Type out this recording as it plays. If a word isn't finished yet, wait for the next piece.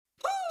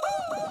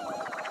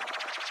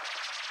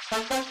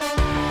Hello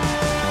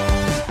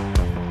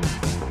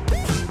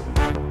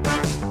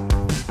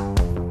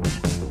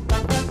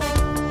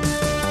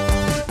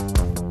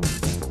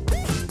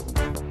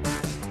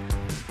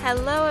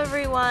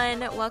everyone,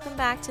 welcome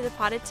back to the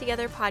Potted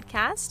Together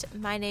podcast.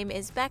 My name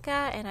is Becca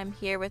and I'm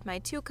here with my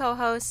two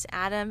co-hosts,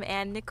 Adam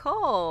and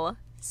Nicole.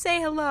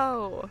 Say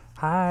hello.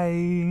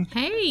 Hi.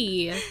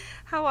 Hey.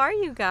 How are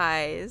you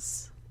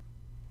guys?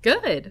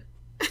 Good.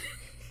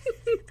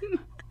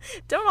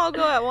 Don't all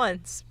go at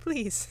once,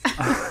 please.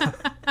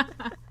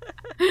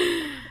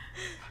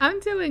 I'm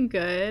doing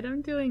good.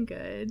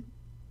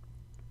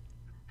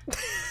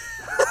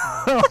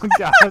 Oh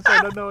gosh,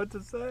 I don't know what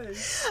to say.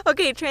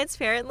 Okay,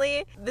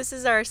 transparently, this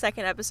is our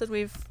second episode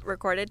we've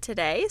recorded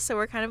today, so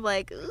we're kind of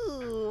like,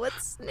 ooh,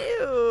 what's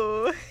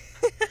new?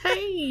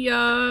 Hey,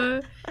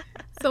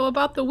 so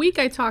about the week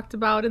I talked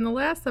about in the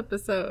last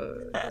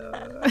episode.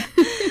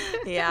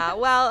 Yeah,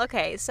 well,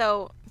 okay,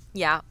 so,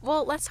 yeah.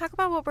 Well, let's talk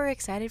about what we're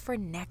excited for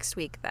next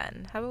week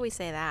then. How about we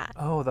say that?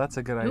 Oh, that's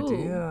a good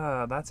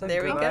idea. That's a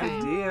There we good go.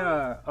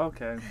 idea.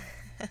 Okay.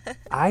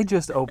 I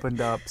just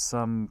opened up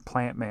some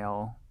plant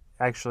mail.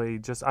 Actually,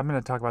 I'm going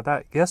to talk about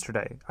that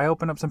yesterday. I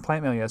opened up some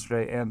plant mail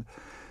yesterday, and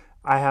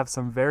I have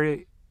some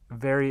very,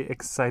 very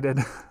excited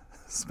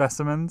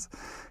specimens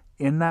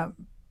in that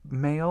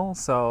mail.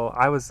 So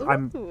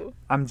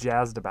I'm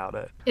jazzed about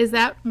it. Is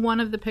that one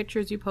of the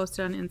pictures you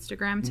posted on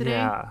Instagram today?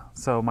 Yeah.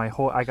 So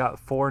I got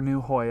 4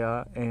 new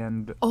Hoya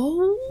and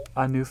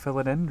a new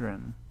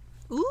philodendron.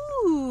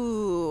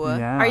 Ooh.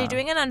 Yeah. Are you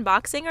doing an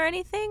unboxing or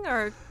anything,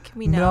 or can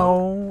we know?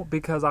 No,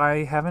 because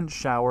I haven't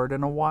showered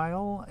in a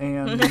while,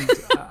 and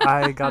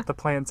I got the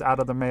plants out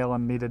of the mail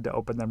and needed to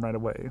open them right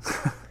away.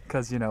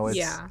 Because, it's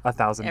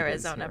 1,000 degrees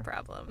Arizona here.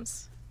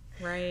 problems.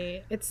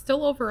 Right. It's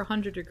still over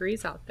 100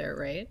 degrees out there,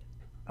 right?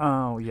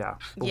 Oh, yeah.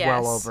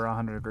 Yes. Well over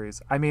 100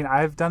 degrees. I mean,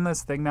 I've done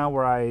this thing now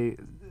where I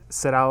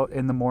sit out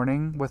in the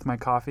morning with my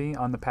coffee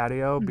on the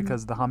patio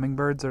because the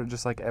hummingbirds are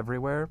just like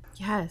everywhere.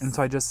 Yes. And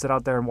so I just sit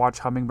out there and watch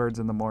hummingbirds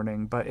in the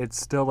morning, but it's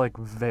still like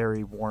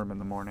very warm in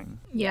the morning.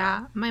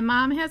 Yeah. My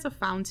mom has a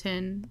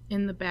fountain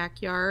in the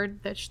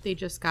backyard that they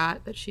just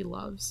got that she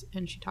loves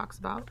and she talks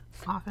about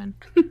often.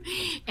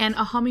 And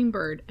a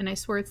hummingbird, and I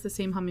swear it's the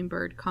same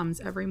hummingbird, comes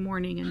every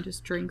morning and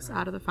just drinks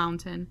out of the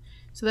fountain.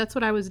 So that's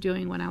what I was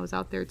doing when I was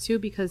out there too,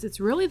 because it's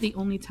really the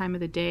only time of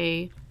the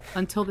day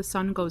until the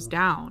sun goes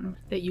down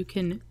that you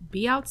can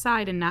be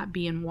outside and not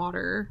be in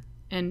water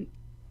and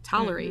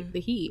tolerate the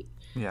heat.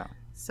 Yeah.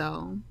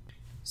 So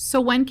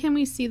when can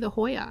we see the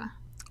Hoya?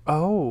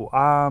 Oh,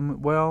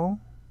 well,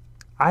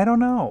 I don't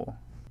know.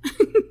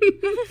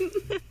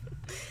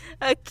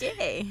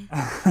 Okay.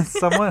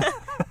 Someone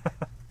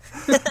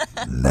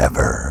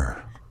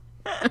never.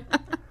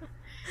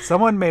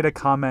 Someone made a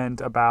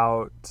comment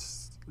about,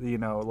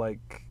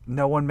 like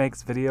no one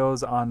makes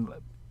videos on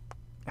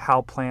how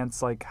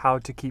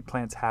to keep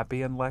plants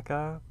happy in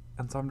LECA.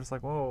 And so I'm just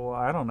like, whoa,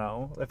 I don't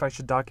know if I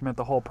should document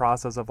the whole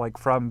process of like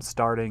from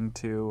starting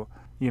to,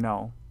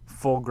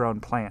 full grown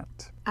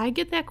plant. I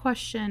get that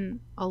question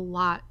a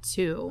lot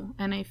too.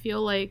 And I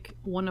feel like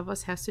one of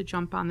us has to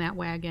jump on that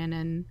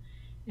wagon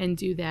and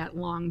do that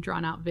long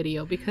drawn out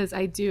video, because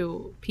I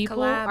do. People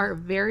Collab. are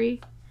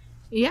very,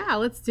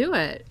 let's do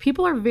it.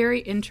 People are very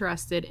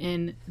interested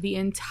in the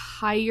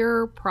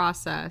entire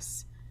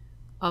process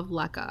of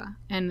LECA,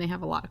 and they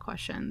have a lot of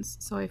questions.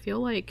 So I feel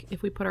like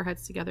if we put our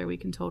heads together, we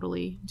can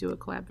totally do a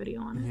collab video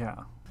on it. Yeah.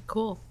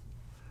 Cool.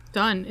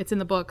 Done. It's in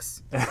the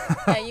books.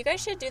 Yeah, you guys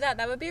should do that.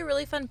 That would be a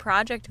really fun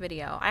project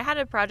video. I had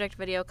a project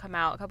video come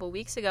out a couple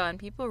weeks ago, and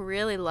people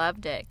really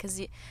loved it because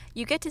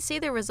you get to see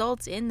the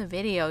results in the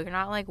video. You're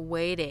not like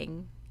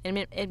waiting.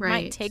 It Right.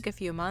 might take a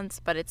few months,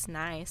 but it's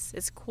nice.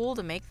 It's cool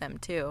to make them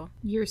too.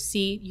 You're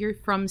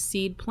from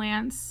Seed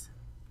Plants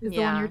is the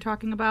Yeah. one you're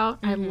talking about.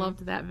 I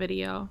loved that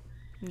video.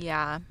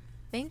 Yeah.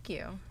 Thank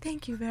you.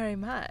 Thank you very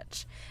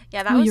much.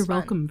 Yeah, that was You're fun.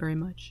 welcome very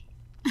much.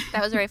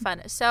 That was very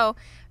fun. So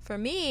for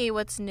me,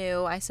 what's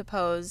new, I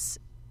suppose,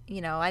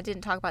 I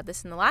didn't talk about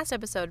this in the last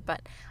episode,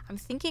 but I'm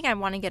thinking I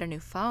want to get a new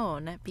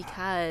phone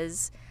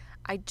because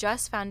I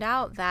just found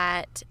out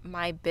that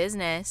my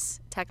business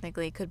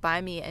technically could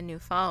buy me a new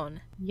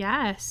phone.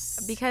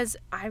 Yes. Because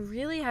I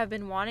really have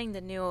been wanting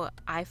the new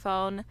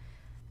iPhone,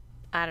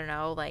 I don't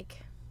know,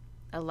 like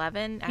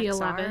 11 XR or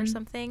P11.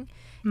 something.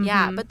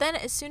 Yeah, but then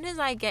as soon as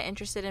I get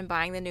interested in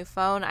buying the new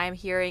phone, I'm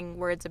hearing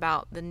words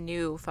about the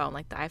new phone,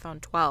 like the iPhone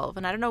 12.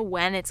 And I don't know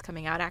when it's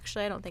coming out,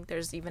 actually. I don't think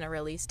there's even a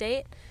release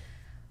date.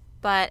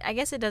 But I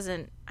guess it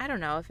doesn't, I don't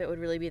know if it would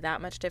really be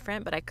that much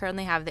different. But I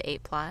currently have the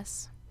 8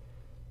 Plus,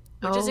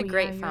 which is a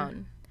great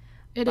phone.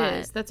 It But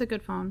is. That's a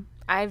good phone.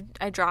 I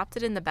dropped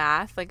it in the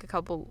bath like a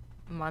couple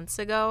months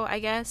ago, I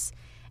guess.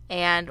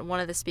 And one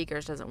of the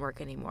speakers doesn't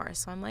work anymore.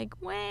 So I'm like,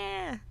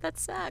 wah, that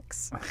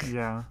sucks.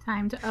 Yeah.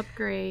 Time to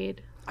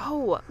upgrade.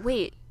 Oh,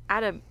 wait,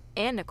 Adam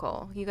and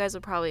Nicole, you guys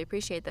will probably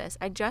appreciate this.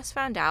 I just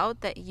found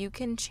out that you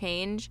can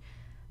change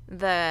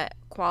the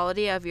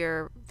quality of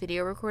your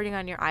video recording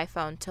on your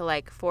iPhone to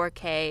like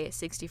 4K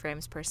 60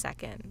 frames per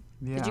second.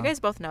 Yeah. Did you guys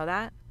both know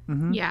that?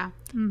 Yeah.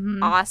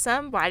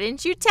 Awesome. Why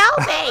didn't you tell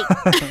me?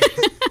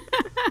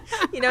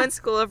 In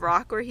School of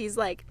Rock where he's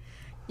like,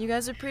 you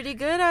guys are pretty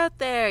good out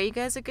there. You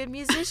guys are good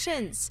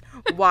musicians.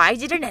 Why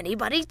didn't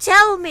anybody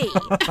tell me?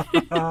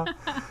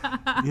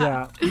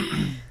 Yeah.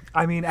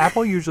 I mean,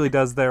 Apple usually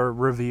does their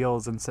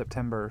reveals in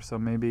September, so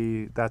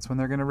maybe that's when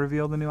they're going to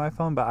reveal the new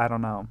iPhone, but I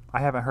don't know. I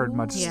haven't heard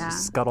much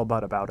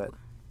scuttlebutt about it.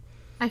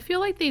 I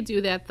feel like they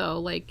do that though.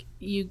 Like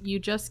you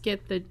just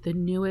get the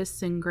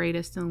newest and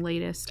greatest and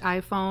latest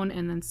iPhone,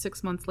 and then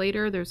 6 months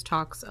later there's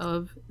talks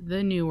of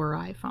the newer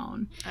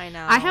iPhone. I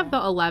know. I have the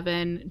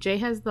 11. Jay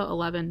has the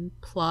 11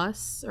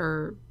 Plus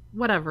or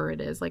whatever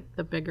it is, like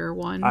the bigger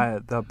one.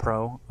 The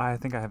Pro. I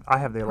think I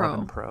have the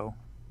 11 Pro.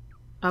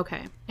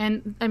 Okay.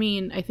 And I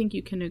mean, I think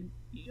you can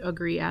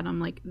agree,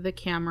 Adam, like the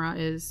camera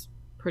is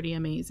pretty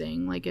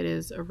amazing. Like it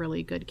is a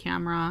really good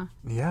camera.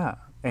 Yeah.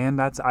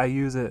 And I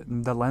use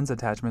the lens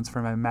attachments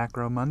for my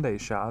Macro Monday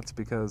shots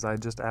because I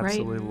just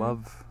absolutely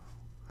love.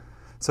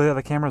 So yeah,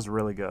 the camera's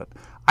really good.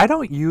 I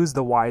don't use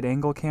the wide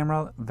angle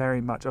camera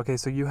very much. Okay,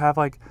 so you have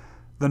like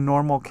the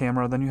normal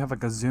camera, then you have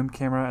like a zoom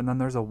camera, and then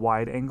there's a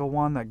wide angle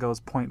one that goes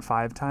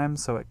 0.5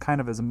 times, so it kind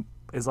of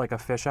is like a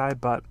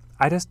fisheye, but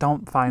I just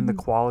don't find the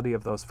quality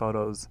of those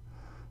photos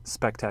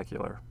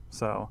spectacular.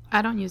 So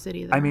I don't use it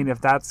either. I mean,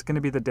 if that's going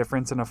to be the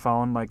difference in a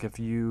phone, like if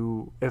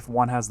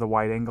one has the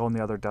wide angle and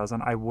the other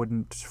doesn't, I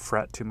wouldn't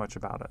fret too much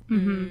about it.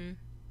 Mm-hmm.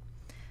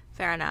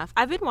 Fair enough.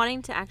 I've been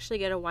wanting to actually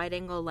get a wide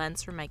angle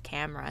lens for my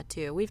camera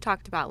too. We've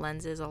talked about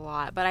lenses a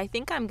lot, but I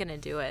think I'm going to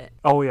do it.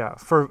 Oh yeah,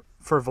 for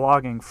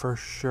vlogging for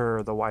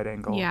sure, the wide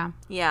angle. Yeah.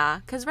 Yeah,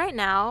 cuz right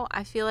now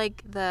I feel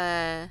like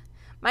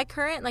my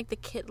current, like the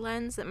kit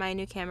lens that my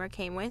new camera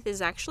came with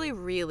is actually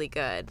really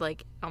good.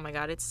 Like, oh my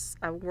God, it's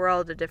a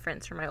world of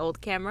difference from my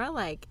old camera.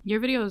 Like,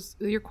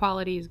 your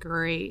quality is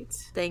great.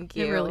 Thank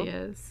you. It really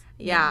is.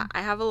 Yeah,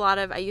 I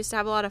used to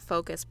have a lot of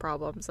focus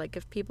problems. Like,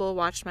 if people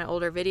watched my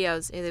older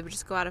videos, they would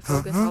just go out of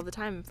focus all the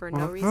time for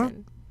no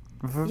reason.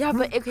 Yeah,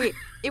 but okay,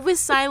 it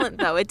was silent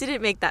though. It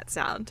didn't make that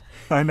sound.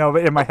 I know,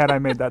 but in my head I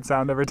made that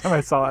sound every time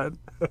I saw it.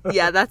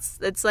 Yeah,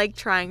 it's like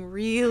trying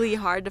really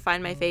hard to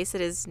find my face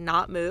that is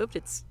not moved.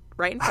 It's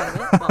right in front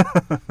of it.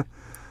 Well,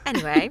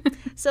 anyway,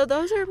 so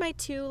those are my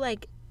two,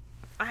 like,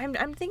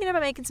 I'm thinking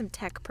about making some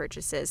tech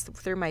purchases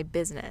through my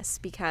business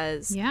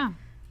because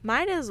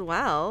might as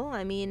well.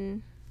 I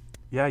mean,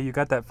 yeah, you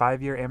got that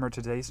 5-year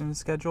amortization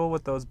schedule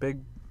with those big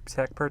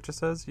tech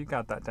purchases. You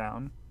got that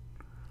down.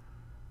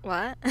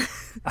 What?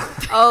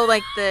 Oh,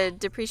 like the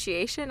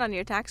depreciation on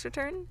your tax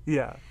return?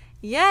 Yeah.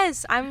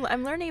 Yes,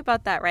 I'm learning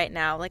about that right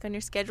now. Like on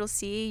your Schedule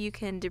C, you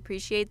can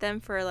depreciate them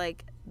for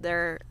like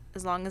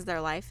as long as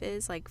their life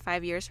is, like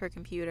 5 years for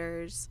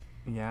computers.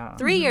 Yeah.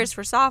 3 years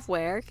for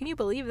software. Can you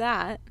believe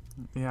that?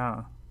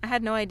 Yeah. I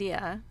had no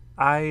idea.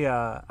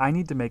 I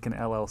need to make an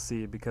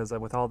LLC because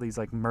with all these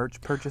like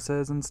merch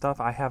purchases and stuff,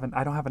 I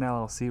don't have an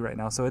LLC right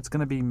now, so it's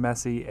gonna be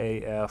messy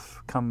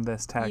AF come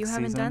this tax season. You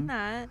haven't done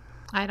that.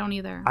 I don't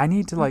either. I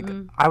need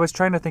to I was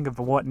trying to think of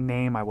what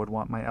name I would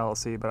want my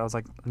LLC, but I was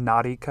like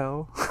Naughty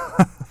Co.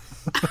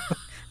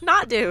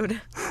 Not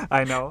dude.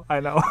 I know.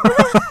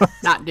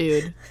 Not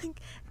dude.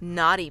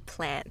 Naughty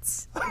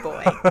Plants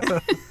boy.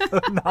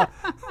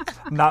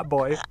 Not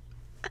boy.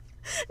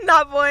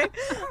 Not boy.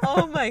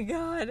 Oh my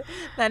God.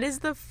 That is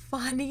the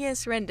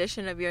funniest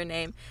rendition of your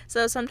name.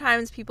 So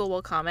sometimes people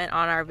will comment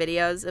on our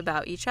videos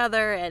about each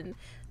other, and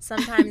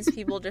sometimes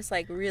people just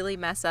like really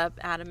mess up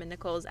Adam and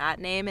Nicole's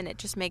 @name, and it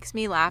just makes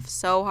me laugh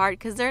so hard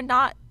because they're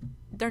not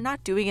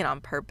doing it on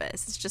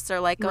purpose. It's just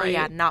they're like, oh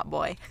yeah, not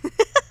boy.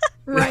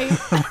 Right.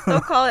 They'll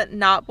call it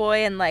not boy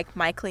and like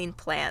my clean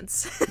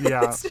plants.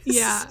 Yeah. It's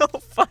just so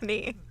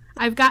funny.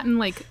 I've gotten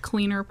like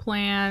cleaner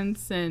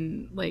plants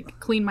and like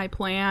clean my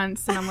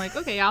plants, and I'm like,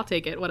 okay, I'll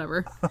take it,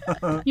 whatever.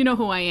 You know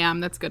who I am.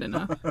 That's good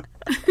enough.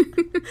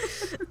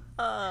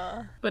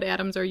 But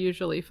Adams are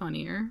usually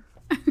funnier.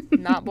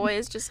 Not boy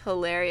is just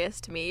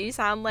hilarious to me. You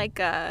sound like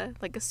a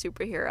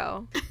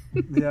superhero.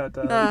 Yeah, it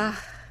does.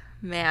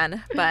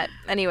 Man. But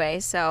anyway,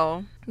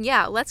 so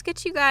yeah, let's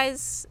get you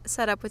guys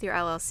set up with your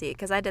LLC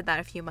because I did that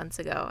a few months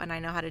ago and I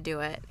know how to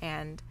do it.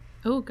 And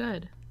oh,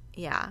 good.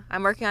 Yeah,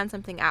 I'm working on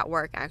something at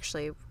work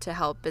actually to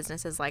help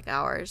businesses like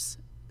ours.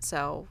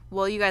 So,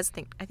 well, you guys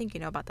I think you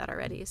know about that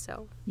already.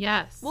 So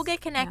yes, we'll get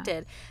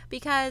connected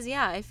because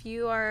if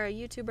you are a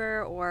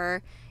YouTuber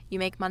or you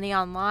make money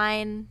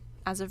online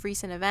as of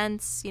recent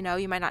events, you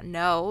might not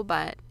know,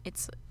 but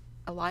it's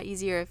a lot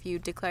easier if you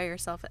declare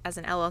yourself as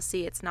an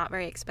LLC. It's not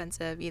very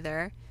expensive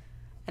either.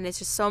 And it's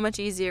just so much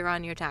easier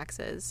on your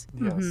taxes.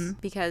 Yes.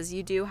 Because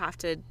you do have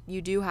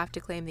to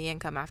claim the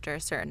income after a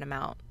certain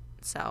amount.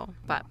 So,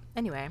 but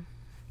anyway.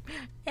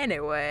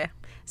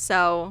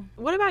 So,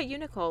 what about you,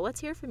 Nicole? Let's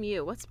hear from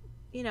you. What's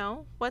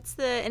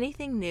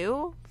anything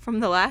new from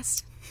the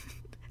last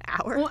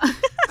hour?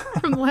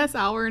 From the last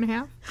hour and a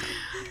half?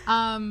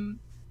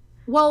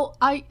 Well,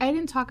 I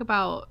didn't talk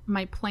about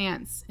my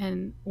plants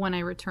and when I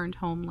returned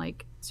home,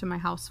 like to my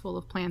house full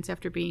of plants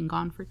after being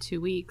gone for 2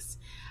 weeks.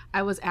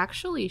 I was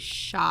actually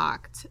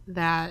shocked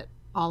that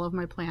all of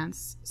my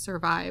plants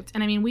survived.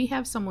 And I mean, we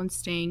have someone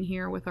staying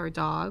here with our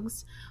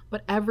dogs,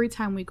 but every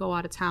time we go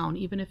out of town,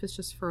 even if it's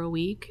just for a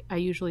week, I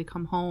usually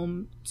come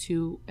home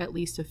to at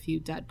least a few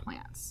dead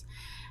plants.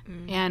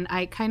 And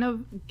I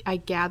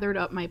gathered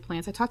up my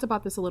plants. I talked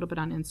about this a little bit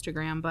on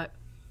Instagram, but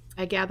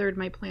I gathered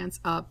my plants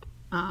up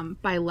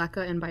by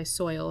leca and by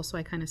soil. So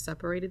I kind of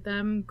separated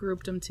them,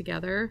 grouped them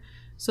together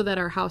so that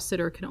our house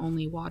sitter can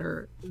only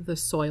water the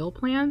soil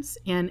plants.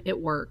 And it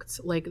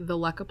worked. Like the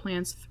leca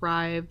plants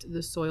thrived.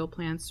 The soil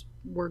plants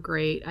were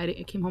great.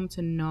 I came home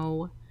to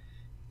no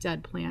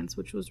dead plants,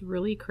 which was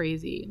really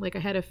crazy. Like I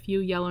had a few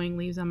yellowing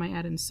leaves on my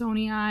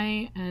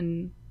Adansonii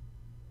and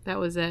that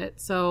was it.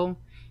 So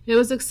it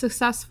was a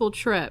successful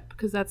trip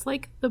because that's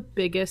like the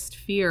biggest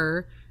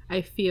fear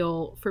I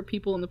feel for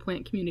people in the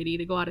plant community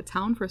to go out of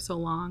town for so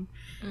long.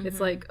 It's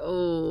like,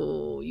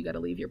 oh, you got to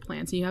leave your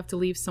plants and you have to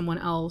leave someone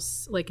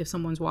else. Like if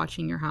someone's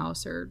watching your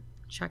house or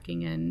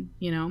checking in,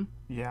 you know,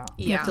 Yeah.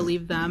 you have to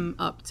leave them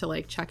up to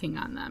like checking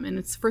on them. And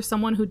it's for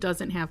someone who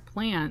doesn't have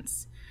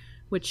plants,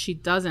 which she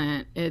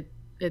doesn't.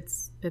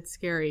 It's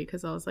scary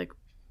because I was like,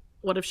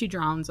 what if she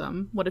drowns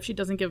them? What if she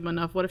doesn't give them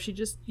enough? What if she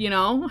just, you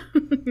know,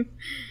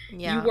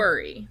 you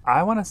worry.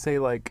 I want to say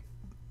like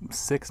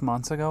 6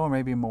 months ago or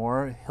maybe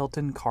more,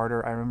 Hilton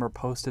Carter, I remember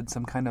posted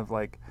some kind of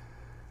like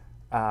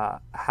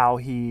how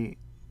he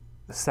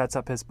sets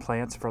up his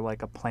plants for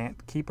like a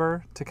plant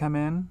keeper to come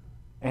in.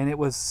 And it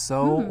was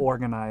so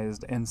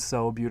organized and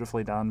so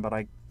beautifully done, but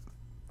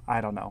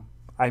I don't know.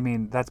 I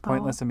mean, that's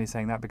pointless of me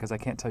saying that because I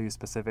can't tell you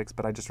specifics,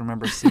 but I just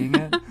remember seeing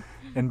it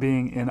and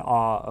being in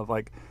awe of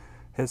like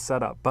his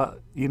setup.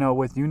 But, you know,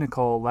 with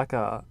Unicole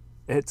Leca,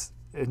 it's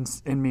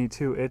in me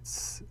too.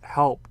 It's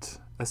helped,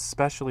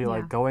 especially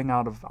like going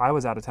I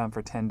was out of town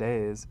for 10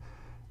 days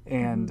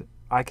and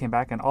I came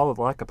back and all of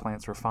the Leca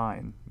plants were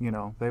fine. You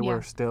know, they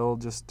were still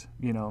just,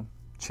 you know,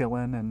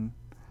 chilling and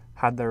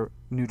had their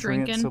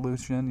nutrient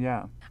solution.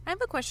 Yeah. I have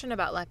a question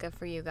about Leca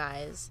for you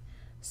guys.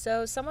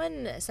 So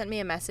someone sent me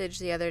a message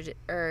the other,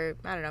 or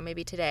I don't know,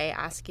 maybe today,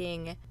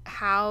 asking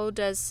how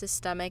does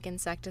systemic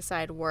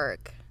insecticide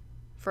work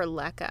for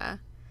Leca?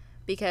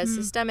 Because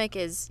systemic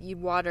is you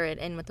water it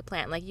in with the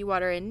plant. Like you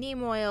water in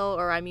neem oil,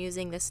 or I'm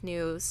using this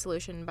new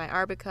solution by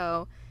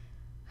Arbico.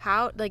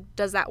 How, like,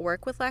 does that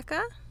work with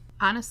Leca?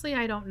 Honestly,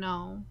 I don't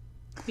know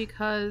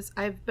because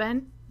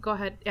go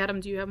ahead, Adam,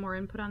 do you have more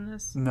input on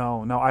this?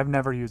 No, I've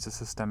never used a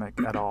systemic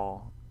at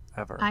all,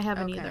 ever. I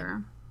haven't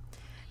either.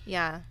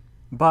 Yeah.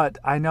 But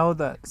I know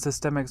that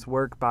systemics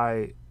work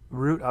by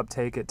root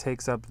uptake. It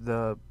takes up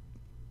the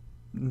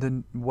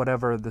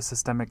whatever the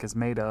systemic is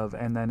made of,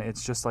 and then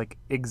it's just like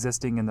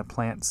existing in the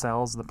plant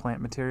cells, the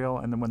plant material,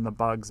 and then when the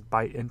bugs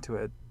bite into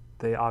it,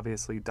 they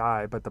obviously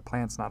die, but the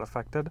plant's not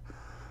affected.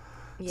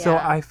 Yeah. So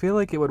I feel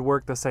like it would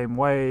work the same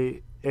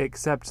way,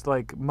 except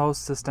like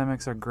most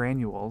systemics are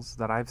granules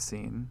that I've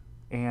seen,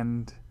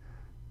 and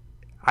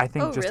I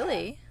think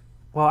really?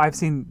 Well, I've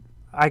seen,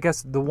 I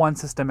guess the one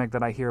systemic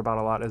that I hear about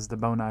a lot is the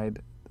Bonide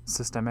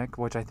systemic,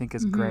 which I think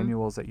is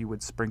granules that you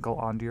would sprinkle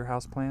onto your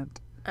houseplant.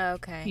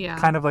 Okay. Yeah.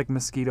 Kind of like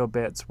mosquito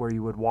bits where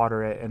you would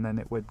water it and then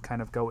it would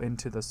kind of go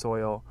into the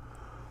soil.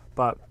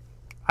 But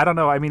I don't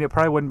know. I mean, it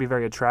probably wouldn't be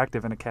very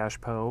attractive in a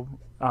cashpo,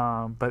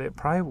 but it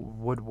probably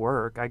would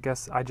work. I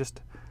guess I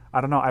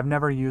don't know. I've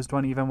never used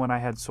one even when I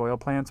had soil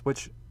plants,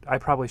 which I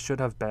probably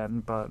should have been,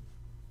 but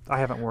I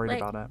haven't worried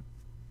about it.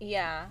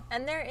 Yeah.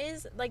 And there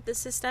is, like, the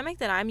systemic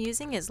that I'm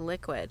using is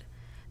liquid.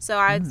 So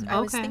I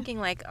was thinking,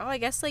 like, I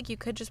guess, like, you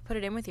could just put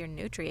it in with your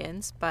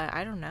nutrients, but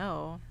I don't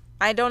know.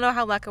 I don't know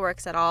how Leca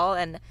works at all,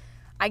 and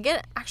I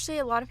get, actually,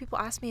 a lot of people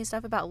ask me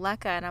stuff about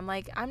Leca, and I'm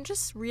like, I'm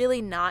just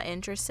really not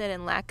interested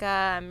in Leca.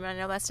 I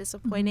know that's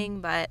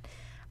disappointing, but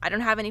I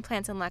don't have any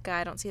plants in Leca.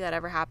 I don't see that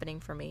ever happening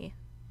for me.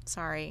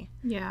 Sorry.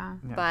 Yeah.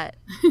 But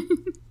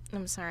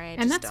I'm sorry, I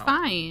and just that's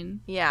don't.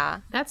 fine.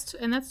 Yeah. That's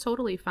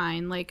totally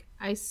fine. Like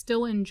I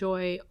still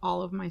enjoy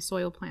all of my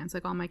soil plants.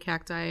 Like all my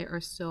cacti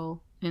are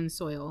still in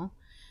soil.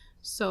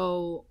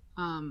 So,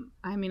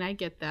 I mean, I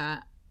get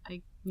that.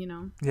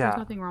 There's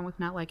nothing wrong with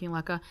not liking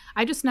Leca.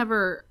 I just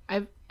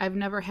I've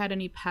never had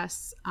any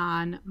pests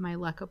on my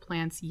Leca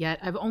plants yet.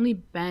 I've only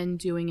been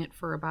doing it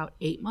for about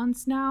 8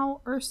 months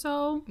now or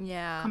so.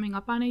 Yeah. Coming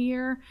up on a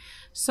year.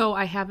 So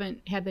I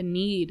haven't had the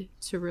need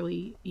to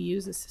really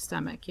use a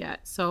systemic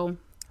yet. So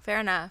Fair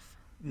enough.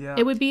 Yeah.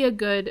 it would be a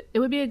good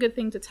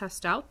thing to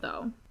test out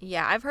though.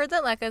 Yeah, I've heard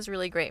that Leca is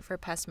really great for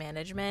pest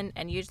management,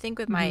 and you'd think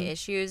with my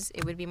issues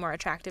it would be more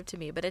attractive to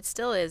me, but it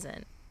still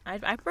isn't.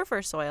 I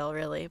prefer soil,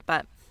 really,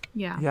 but...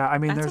 Yeah. Yeah, I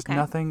mean, That's there's okay.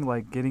 nothing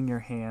like getting your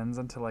hands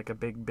into like a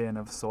big bin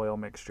of soil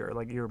mixture.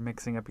 Like you're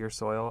mixing up your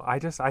soil. I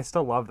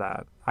still love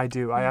that. I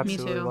do. I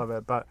absolutely too. love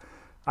it. But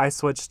I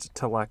switched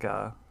to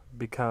Leca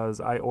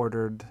because I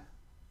ordered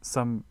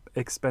some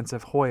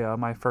expensive Hoya,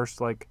 my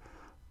first like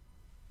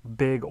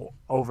big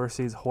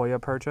overseas Hoya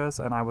purchase.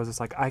 And I was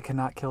just like, I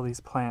cannot kill these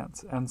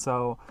plants. And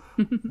so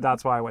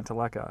that's why I went to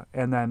Leca.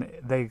 And then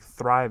they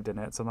thrived in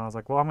it. So then I was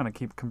like, well, I'm going to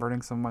keep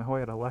converting some of my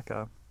Hoya to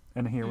Leca.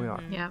 And here we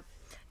are. Yeah.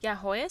 Yeah,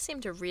 Hoya seem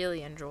to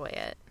really enjoy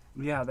it.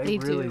 Yeah, they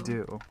really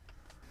do.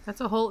 That's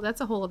a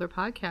whole other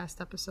podcast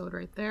episode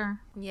right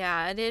there.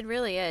 Yeah, it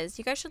really is.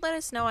 You guys should let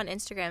us know on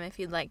Instagram if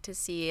you'd like to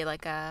see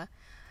like a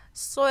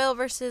soil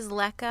versus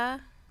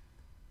LECA.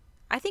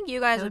 I think you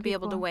guys would be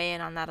able to weigh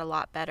in on that a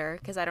lot better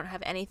because I don't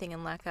have anything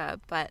in LECA,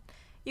 but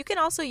you can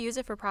also use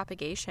it for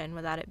propagation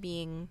without it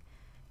being,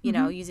 you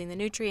know, using the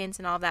nutrients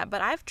and all of that.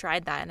 But I've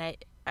tried that and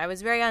I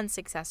was very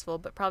unsuccessful,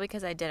 but probably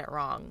because I did it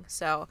wrong.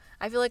 So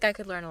I feel like I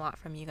could learn a lot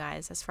from you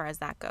guys as far as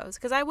that goes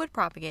because I would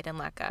propagate in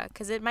LECA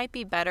because it might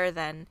be better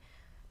than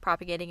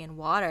propagating in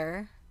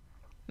water,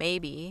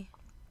 maybe.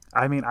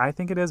 I mean, I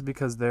think it is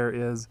because there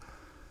is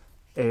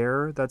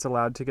air that's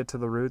allowed to get to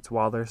the roots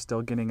while they're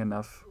still getting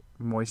enough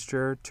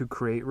moisture to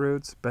create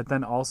roots. But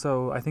then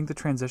also, I think the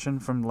transition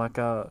from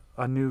LECA,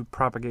 a new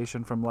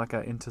propagation from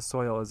LECA into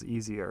soil is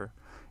easier,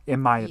 in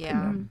my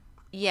opinion.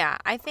 Yeah,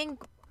 I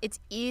think it's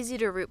easy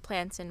to root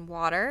plants in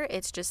water.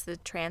 It's just the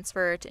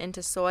transfer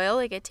into soil.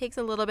 Like, it takes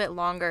a little bit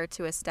longer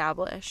to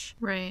establish.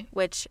 Right.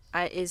 Which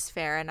is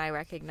fair, and I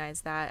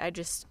recognize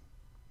that.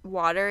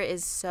 Water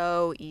is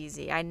so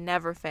easy. I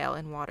never fail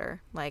in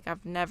water. Like,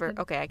 I've never,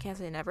 okay, I can't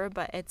say never,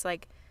 but it's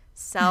like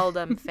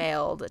seldom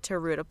failed to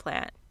root a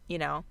plant, you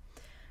know?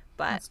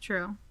 But that's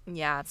true.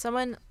 Yeah,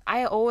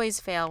 I always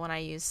fail when I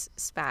use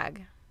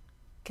spag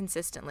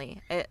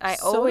consistently. I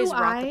always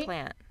rot the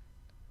plant.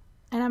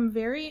 And I'm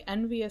very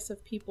envious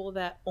of people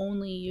that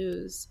only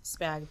use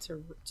spag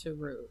to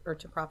root or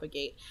to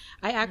propagate.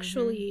 I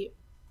actually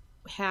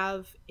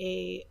have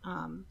a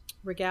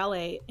regale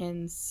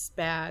in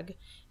spag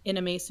in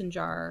a mason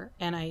jar,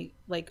 and I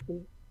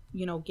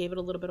gave it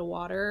a little bit of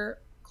water,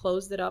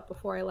 closed it up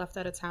before I left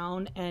out of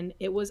town, and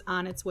it was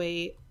on its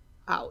way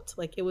out.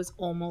 Like, it was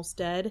almost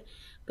dead.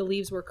 The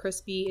leaves were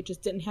crispy. It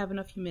just didn't have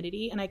enough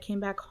humidity, and I came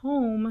back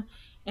home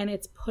and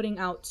it's putting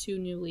out 2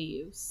 new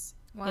leaves.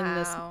 Wow. In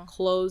this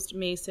closed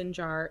mason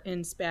jar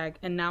in spag,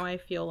 and now I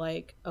feel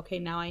like, okay,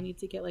 now I need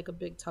to get like a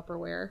big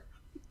Tupperware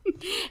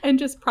and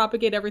just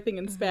propagate everything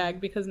in spag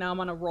because now I'm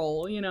on a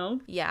roll, you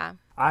know? Yeah.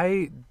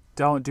 I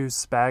don't do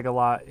spag a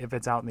lot if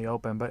it's out in the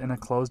open, but in a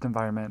closed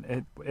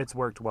environment, it's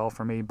worked well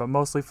for me, but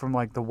mostly from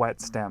like the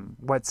wet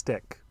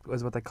stick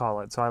is what they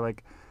call it. So I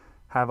like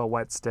have a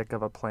wet stick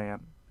of a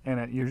plant, and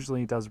it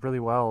usually does really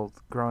well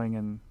growing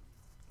in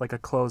like a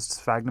closed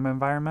sphagnum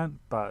environment.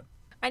 But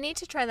I need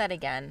to try that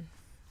again.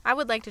 I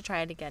would like to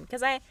try it again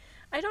because I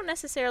don't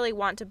necessarily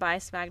want to buy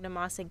sphagnum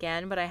moss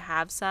again, but I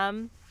have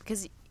some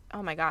because,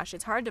 oh my gosh,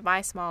 it's hard to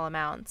buy small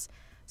amounts.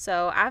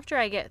 So after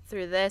I get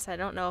through this, I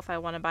don't know if I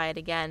want to buy it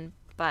again,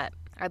 but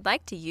I'd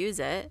like to use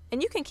it.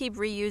 And you can keep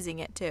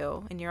reusing it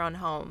too in your own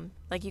home.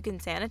 Like, you can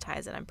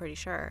sanitize it, I'm pretty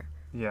sure.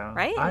 Yeah.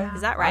 Right?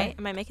 Is that right?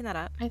 Am I making that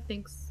up? I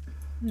think so.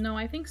 No,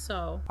 I think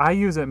so. I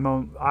use it.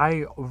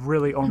 I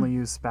really only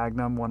use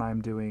sphagnum when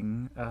I'm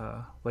doing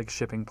like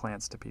shipping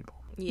plants to people.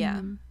 Yeah.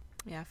 Mm-hmm.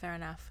 Yeah, fair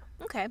enough.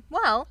 Okay.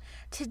 Well,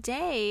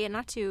 today,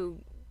 not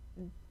to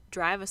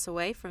drive us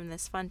away from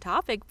this fun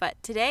topic,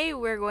 but today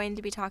we're going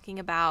to be talking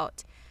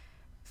about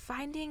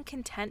finding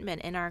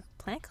contentment in our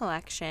plant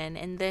collection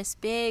in this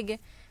big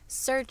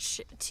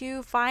search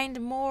to find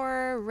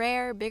more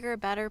rare, bigger,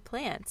 better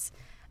plants.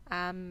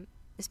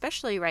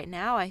 Especially right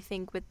now, I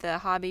think with the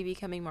hobby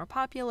becoming more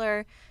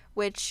popular,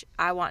 which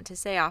I want to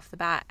say off the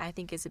bat, I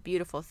think is a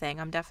beautiful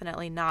thing. I'm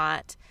definitely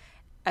not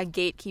a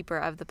gatekeeper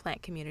of the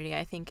plant community.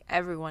 I think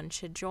everyone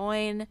should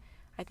join.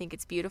 I think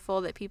it's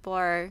beautiful that people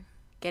are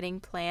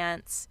getting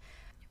plants.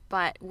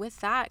 But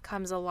with that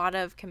comes a lot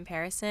of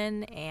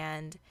comparison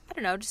and, I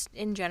don't know, just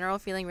in general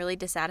feeling really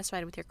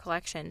dissatisfied with your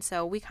collection.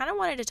 So we kind of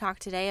wanted to talk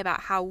today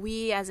about how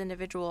we as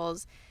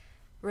individuals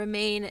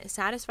remain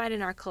satisfied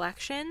in our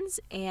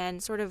collections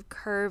and sort of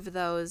curve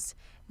those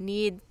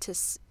needs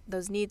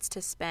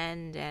to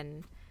spend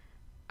and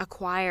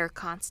acquire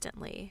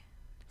constantly.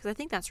 Because I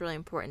think that's really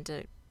important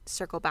to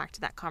circle back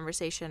to that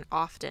conversation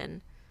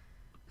often.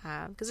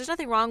 Because there's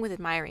nothing wrong with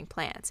admiring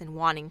plants and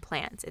wanting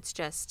plants. It's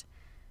just,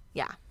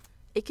 yeah,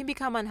 it can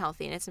become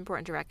unhealthy, and it's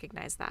important to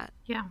recognize that.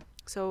 Yeah.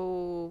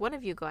 So one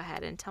of you go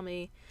ahead and tell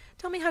me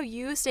how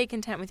you stay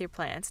content with your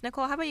plants.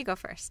 Nicole, how about you go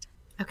first?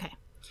 Okay.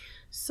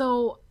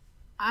 So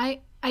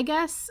I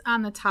guess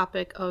on the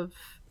topic of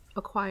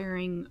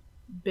acquiring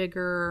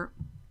bigger,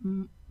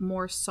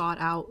 more sought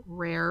out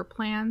rare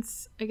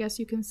plants, I guess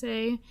you can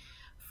say,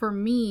 for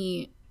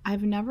me,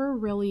 I've never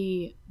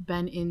really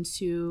been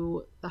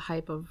into the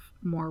hype of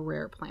more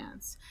rare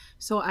plants.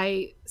 So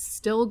I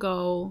still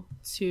go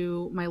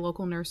to my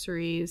local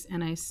nurseries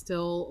and I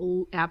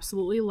still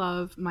absolutely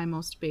love my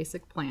most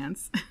basic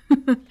plants.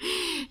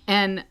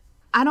 And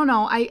I don't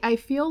know, I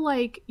feel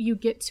like you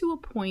get to a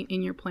point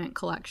in your plant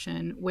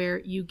collection where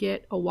you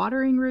get a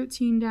watering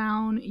routine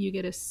down, you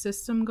get a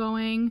system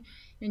going,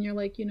 and you're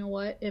like, you know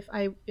what, if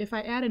I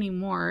add any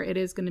more, it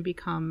is going to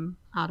become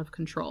out of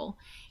control.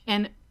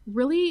 And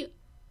really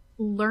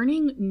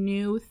learning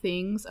new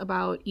things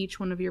about each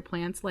one of your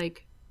plants,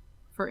 like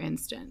for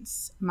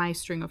instance, my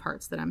string of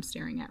hearts that I'm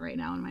staring at right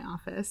now in my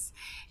office,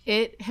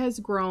 it has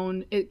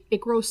grown,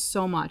 it grows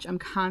so much. I'm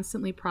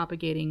constantly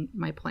propagating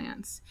my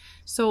plants.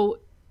 So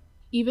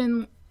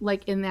even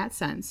like in that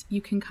sense,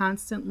 you can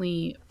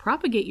constantly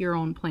propagate your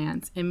own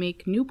plants and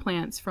make new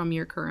plants from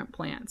your current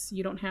plants.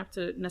 You don't have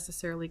to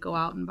necessarily go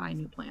out and buy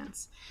new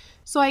plants.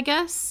 So I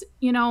guess,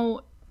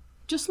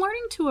 just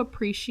learning to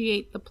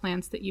appreciate the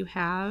plants that you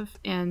have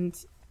and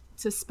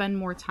to spend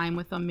more time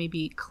with them,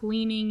 maybe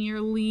cleaning your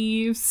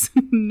leaves,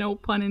 no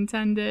pun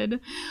intended,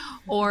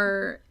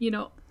 or,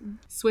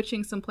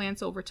 switching some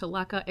plants over to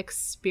LECA,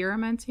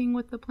 experimenting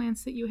with the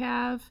plants that you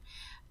have.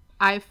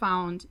 I've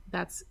found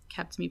that's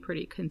kept me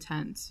pretty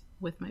content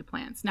with my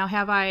plants. Now,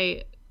 have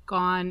I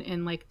gone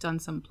and done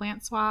some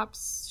plant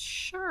swaps?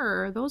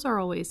 Sure, those are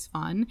always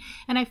fun.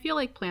 And I feel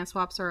like plant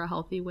swaps are a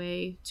healthy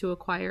way to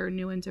acquire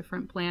new and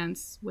different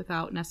plants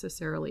without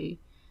necessarily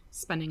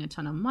spending a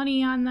ton of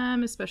money on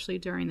them, especially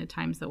during the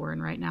times that we're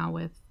in right now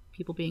with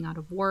people being out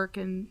of work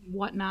and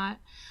whatnot.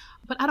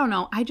 But I don't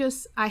know.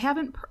 I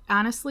haven't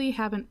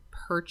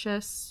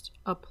purchased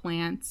a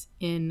plant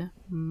in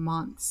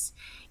months.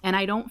 And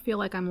I don't feel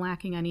like I'm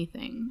lacking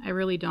anything. I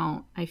really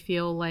don't. I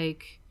feel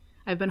like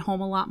I've been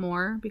home a lot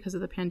more because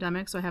of the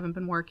pandemic, so I haven't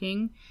been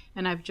working.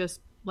 And I've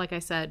just, like I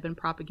said, been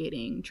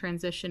propagating,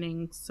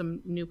 transitioning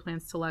some new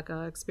plants to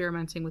LECA,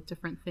 experimenting with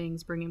different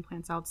things, bringing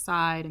plants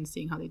outside and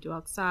seeing how they do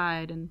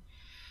outside. And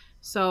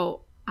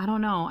so I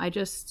don't know. I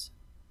guess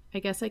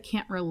I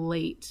can't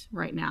relate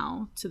right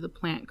now to the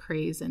plant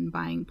craze and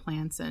buying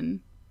plants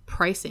and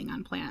pricing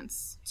on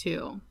plants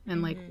too,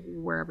 and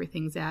where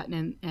everything's at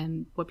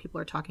and what people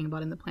are talking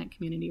about in the plant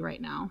community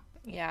right now.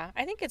 Yeah,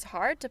 I think it's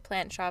hard to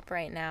plant shop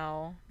right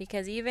now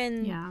because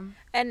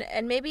and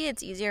maybe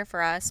it's easier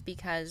for us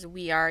because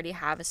we already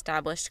have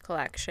established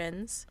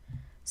collections.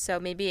 So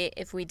maybe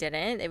if we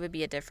didn't, it would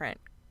be a different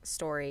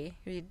story.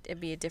 It'd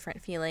be a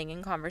different feeling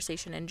and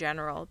conversation in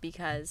general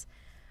because,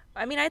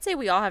 I'd say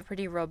we all have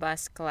pretty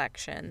robust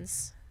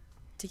collections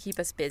to keep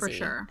us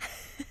busy.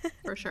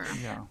 For sure.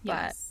 Yeah.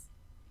 But,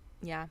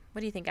 yeah. What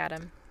do you think,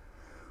 Adam?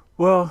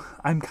 Well,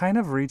 I'm kind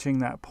of reaching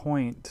that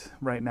point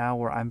right now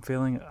where I'm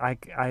feeling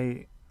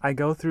I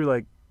go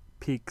through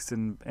peaks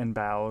and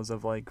valleys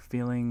of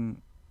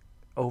feeling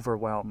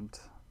overwhelmed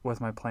with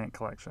my plant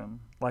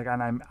collection.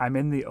 And I'm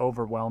in the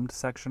overwhelmed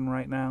section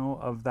right now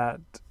of that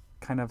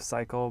kind of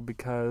cycle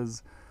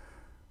because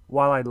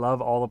while I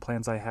love all the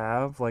plants I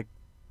have,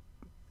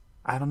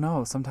 I don't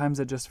know, sometimes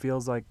it just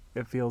feels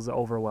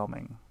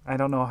overwhelming. I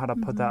don't know how to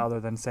put that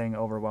other than saying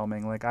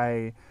overwhelming.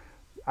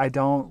 I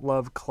don't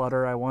love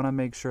clutter. I want to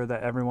make sure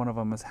that every one of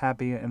them is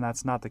happy, and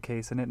that's not the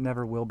case, and it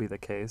never will be the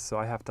case, so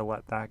I have to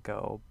let that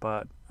go.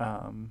 But,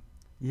 I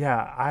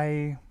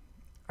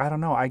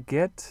don't know. I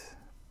get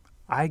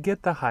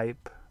the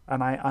hype,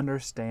 and I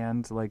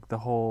understand,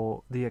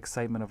 the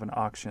excitement of an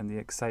auction, the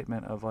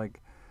excitement of,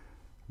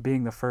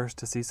 being the first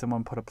to see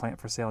someone put a plant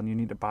for sale and you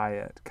need to buy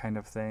it kind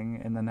of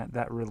thing, and then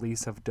that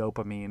release of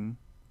dopamine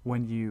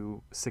when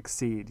you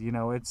succeed.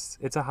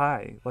 It's a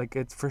high.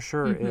 It for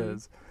sure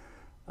is.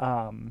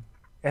 And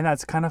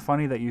that's kind of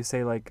funny that you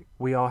say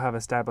we all have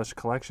established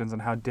collections,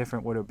 and how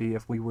different would it be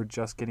if we were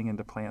just getting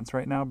into plants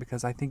right now,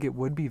 because I think it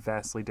would be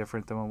vastly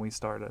different than when we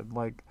started.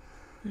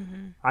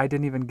 I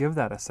didn't even give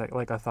that a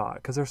thought,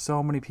 because there's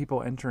so many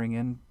people entering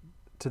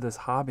into this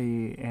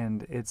hobby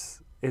and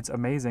it's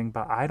amazing,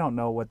 but I don't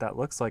know what that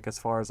looks like as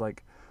far as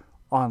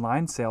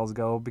online sales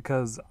go,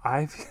 because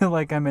I feel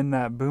like I'm in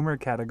that boomer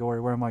category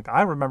where I'm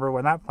I remember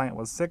when that plant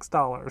was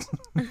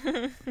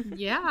 $6.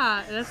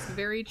 Yeah, that's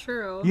very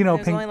true. It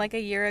was only a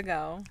year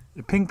ago.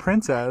 Pink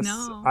Princess.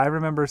 No. I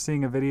remember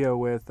seeing a video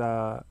with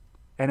NSE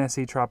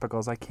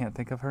Tropicals. I can't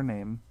think of her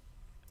name.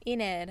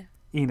 Enid.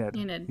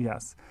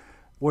 Yes.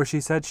 Where she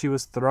said she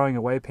was throwing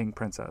away Pink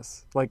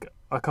Princess.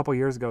 A couple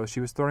years ago, she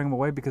was throwing them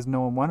away because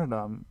no one wanted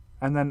them.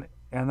 And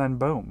then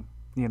boom,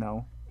 Then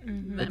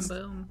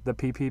boom. The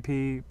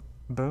PPP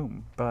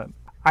boom. But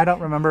I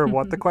don't remember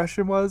what the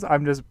question was.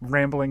 I'm just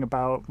rambling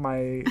about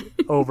my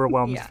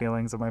overwhelmed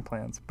feelings of my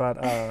plants. But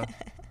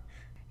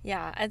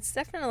yeah, it's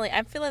definitely,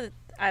 I feel like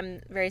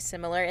I'm very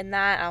similar in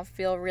that I'll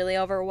feel really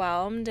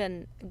overwhelmed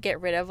and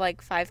get rid of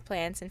 5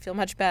 plants and feel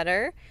much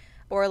better,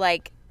 or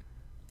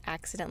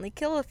accidentally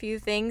kill a few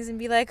things and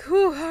be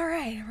whew, all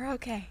right, we're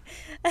okay.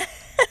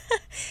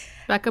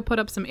 Becca put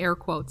up some air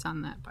quotes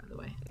on that, by the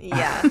way.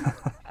 Yeah.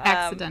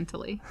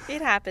 Accidentally.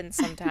 It happens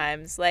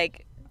sometimes.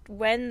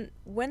 When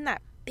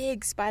that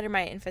big spider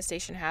mite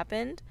infestation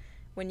happened,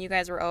 when you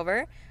guys were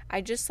over,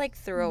 I just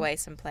threw away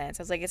some plants.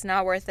 I was it's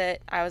not worth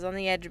it. I was on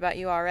the edge about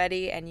you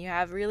already, and you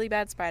have really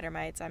bad spider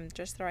mites. I'm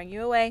just throwing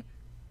you away,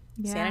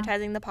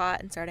 sanitizing the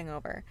pot, and starting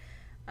over.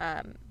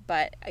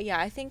 But yeah,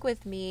 I think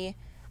with me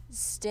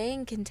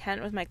staying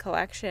content with my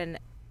collection,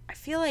 I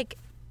feel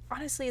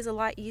honestly is a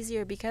lot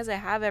easier because I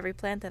have every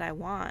plant that I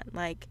want.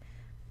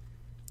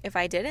 If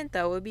I didn't,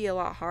 though, it would be a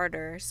lot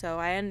harder. So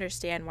I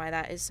understand why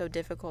that is so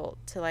difficult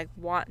to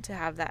want to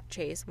have that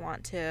chase,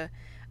 want to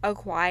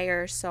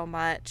acquire so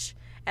much.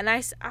 And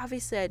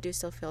obviously I do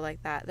still feel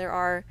like that. There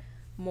are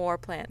more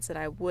plants that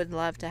I would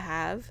love to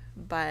have,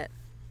 but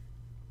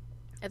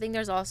I think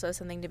there's also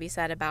something to be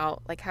said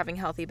about having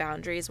healthy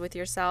boundaries with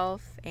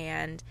yourself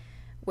and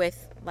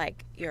with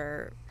like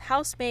your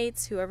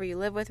housemates, whoever you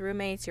live with,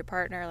 roommates, your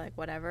partner, like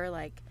whatever.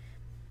 Like,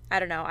 I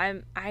don't know.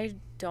 I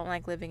don't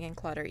like living in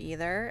clutter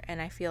either,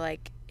 and I feel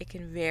like it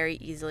can very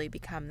easily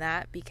become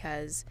that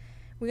because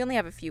we only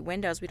have a few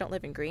windows. We don't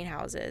live in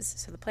greenhouses,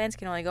 so the plants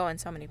can only go in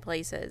so many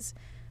places.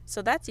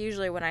 So that's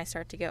usually when I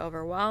start to get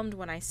overwhelmed,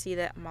 when I see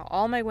that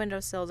all my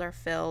windowsills are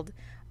filled,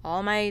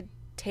 all my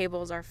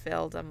tables are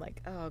filled. I'm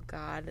like, oh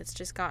God, it's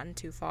just gotten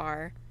too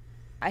far.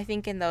 I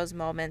think in those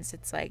moments,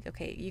 it's like,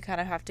 okay, you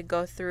kind of have to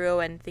go through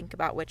and think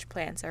about which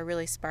plants are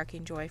really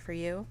sparking joy for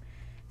you.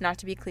 Not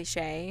to be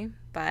cliche,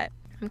 but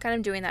I'm kind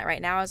of doing that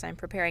right now as I'm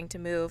preparing to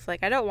move.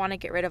 Like, I don't want to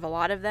get rid of a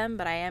lot of them,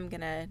 but I am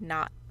going to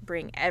not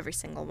bring every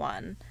single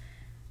one.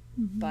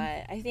 Mm-hmm.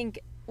 But I think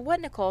what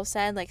Nicole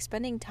said, like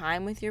spending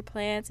time with your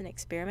plants and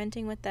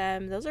experimenting with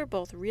them, those are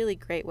both really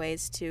great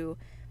ways to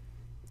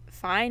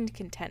find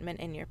contentment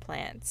in your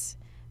plants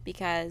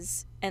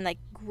and like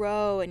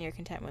grow in your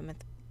contentment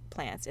with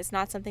plants. It's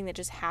not something that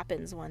just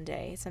happens one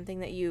day. It's something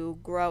that you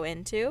grow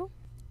into.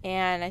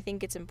 And I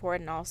think it's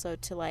important also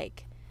to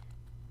like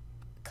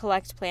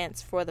collect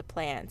plants for the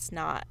plants,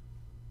 not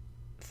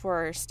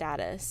for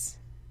status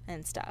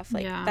and stuff.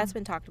 Like that's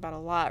been talked about a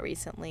lot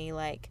recently.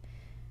 Like,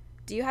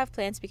 do you have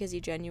plants because you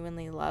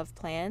genuinely love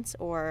plants,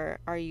 or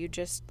are you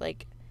just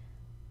like,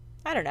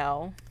 I don't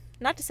know,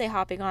 not to say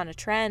hopping on a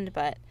trend,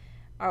 but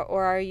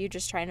or are you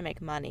just trying to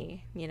make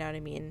money? You know what I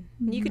mean?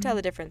 Mm-hmm. You can tell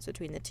the difference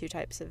between the two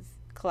types of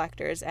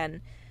collectors,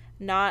 and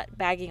not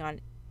bagging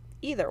on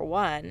either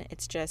one.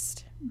 It's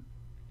just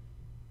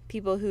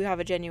people who have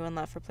a genuine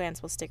love for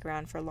plants will stick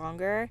around for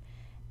longer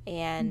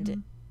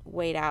and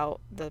wait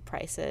out the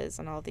prices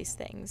and all these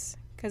things,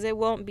 because it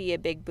won't be a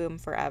big boom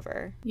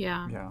forever.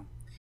 Yeah.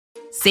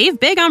 Save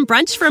big on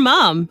brunch for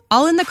mom,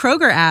 all in the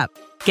Kroger app.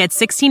 Get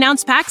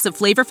 16-ounce packs of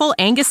flavorful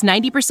Angus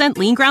 90%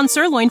 lean ground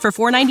sirloin for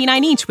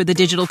 $4.99 each with a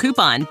digital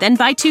coupon. Then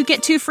buy 2,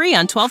 get 2 free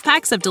on 12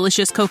 packs of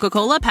delicious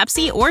Coca-Cola,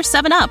 Pepsi, or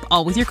 7-Up,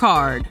 all with your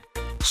card.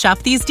 Shop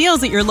these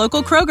deals at your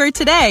local Kroger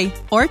today,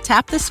 or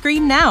tap the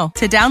screen now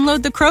to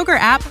download the Kroger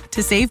app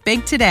to save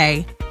big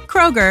today.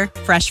 Kroger,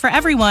 fresh for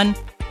everyone.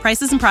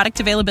 Prices and product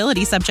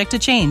availability subject to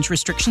change.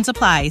 Restrictions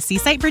apply. See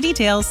site for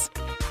details.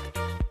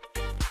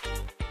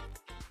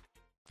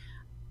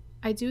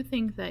 I do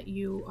think that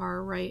you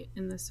are right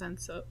in the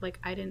sense of, like,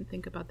 I didn't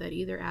think about that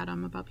either,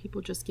 Adam, about people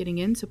just getting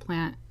into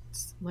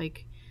plants.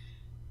 Like,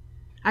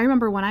 I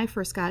remember when I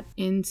first got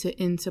into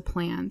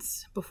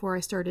plants before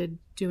I started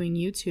doing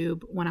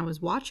YouTube, when I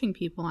was watching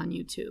people on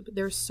YouTube,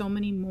 there's so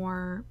many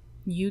more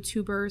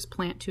YouTubers,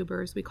 plant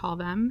tubers, we call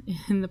them,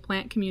 in the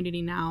plant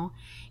community now,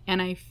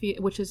 and I feel,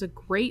 which is a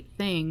great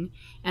thing.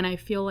 And I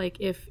feel like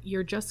if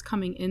you're just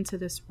coming into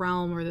this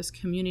realm or this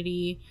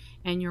community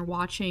and you're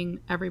watching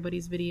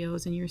everybody's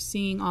videos and you're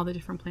seeing all the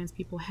different plants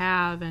people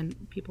have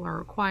and people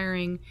are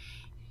acquiring,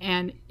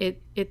 and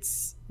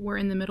we're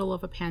in the middle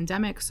of a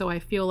pandemic, so I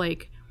feel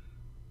like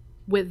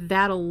with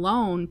that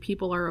alone,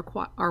 people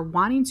are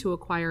wanting to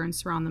acquire and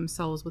surround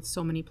themselves with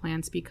so many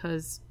plants,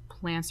 because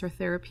plants are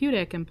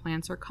therapeutic and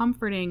plants are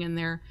comforting and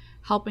they're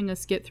helping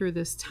us get through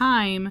this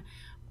time.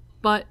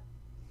 But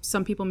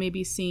some people may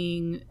be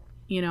seeing,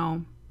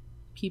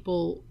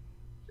 people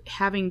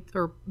having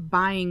or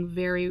buying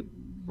very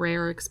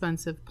rare,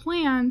 expensive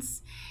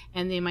plants,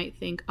 and they might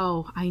think,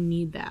 oh, I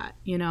need that,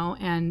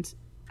 and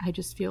I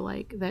just feel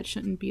like that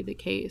shouldn't be the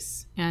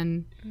case.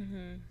 And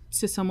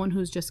to someone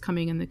who's just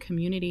coming in the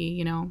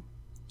community,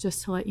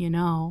 just to let you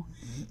know,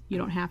 you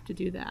don't have to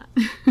do that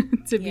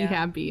to be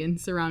happy and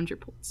surround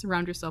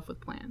yourself with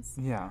plants.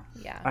 Yeah.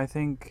 I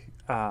think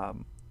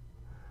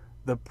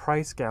the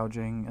price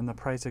gouging and the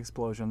price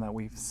explosion that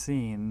we've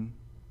seen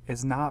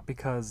is not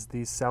because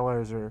these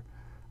sellers are,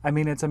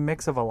 it's a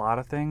mix of a lot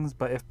of things,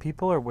 but if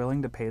people are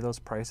willing to pay those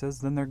prices,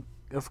 then they're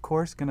of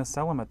course going to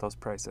sell them at those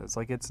prices.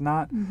 Like, it's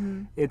not,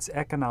 it's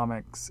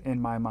economics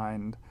in my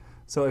mind.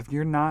 So if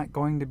you're not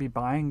going to be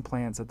buying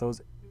plants at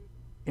those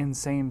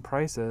insane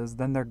prices,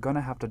 then they're going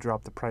to have to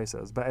drop the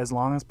prices. But as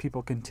long as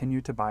people continue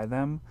to buy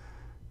them,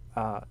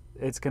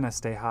 it's going to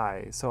stay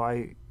high. So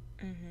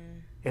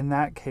in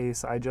that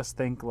case, I just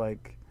think,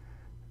 like,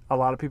 a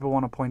lot of people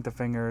want to point the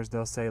fingers.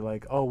 They'll say,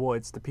 like, oh, well,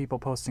 it's the people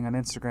posting on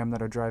Instagram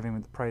that are driving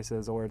with the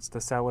prices, or it's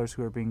the sellers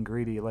who are being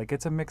greedy. Like,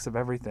 it's a mix of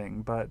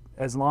everything. But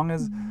as long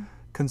as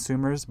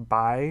consumers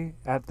buy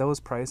at those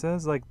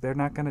prices, like, they're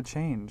not going to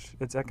change.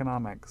 It's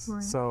economics.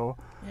 Right. So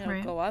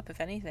it'll go up, if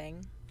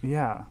anything.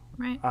 Yeah.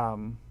 Right.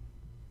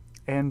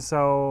 And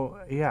so,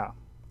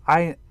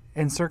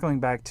 and circling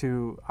back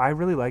to, I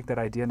really like that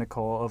idea,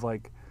 Nicole, of,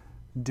 like,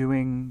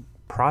 doing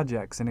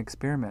projects and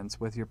experiments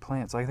with your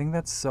plants. I think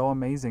that's so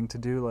amazing to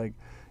do. Like,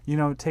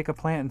 take a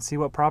plant and see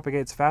what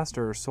propagates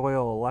faster,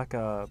 soil,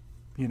 leca,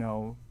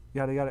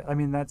 yada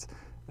yada.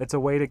 It's a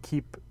way to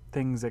keep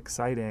things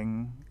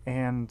exciting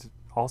and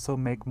also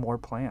make more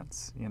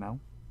plants,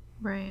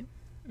 Right.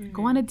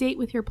 Go on a date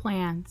with your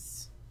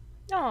plants.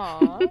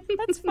 Aw,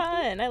 that's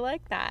fun. I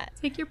like that.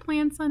 Take your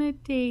plants on a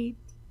date.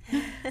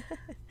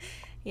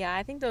 Yeah,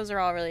 I think those are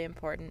all really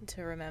important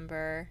to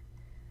remember.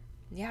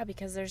 Yeah,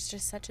 because there's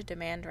just such a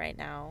demand right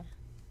now.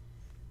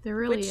 There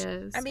really Which,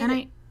 is. I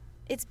mean,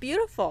 it's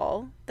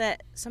beautiful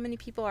that so many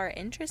people are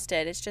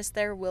interested. It's just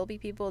there will be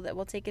people that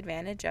will take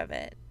advantage of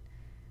it.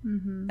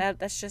 Mm-hmm.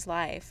 That's just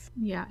life.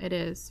 Yeah, it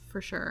is,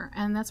 for sure.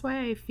 And that's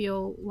why I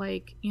feel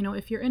like, you know,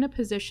 if you're in a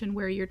position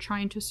where you're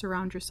trying to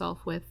surround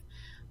yourself with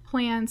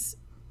plants,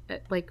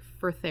 like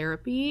for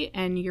therapy,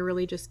 and you're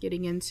really just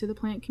getting into the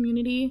plant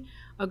community,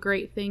 a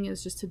great thing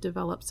is just to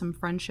develop some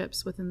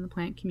friendships within the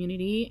plant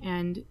community,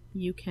 and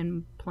you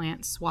can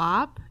plant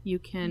swap. You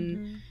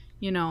can,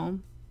 you know,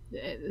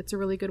 it's a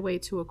really good way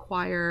to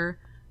acquire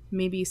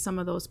maybe some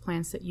of those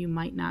plants that you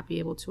might not be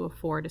able to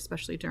afford,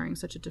 especially during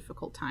such a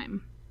difficult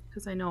time.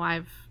 Because I know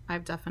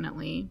I've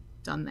definitely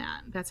done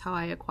that. That's how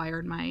I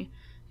acquired my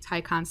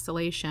Thai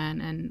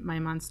constellation and my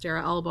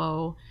Monstera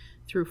elbow,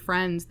 through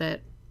friends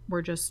that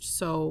were just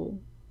so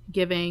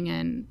giving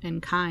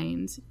and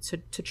kind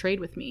to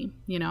trade with me,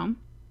 you know?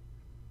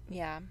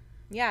 Yeah,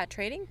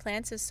 trading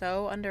plants is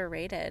so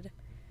underrated.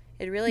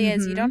 It really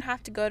is. You don't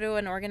have to go to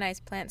an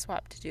organized plant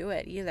swap to do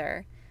it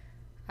either.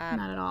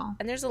 Not at all.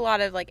 And there's a lot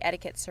of like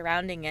etiquette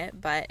surrounding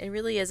it, but it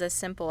really is as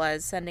simple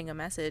as sending a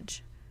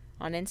message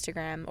on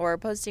Instagram or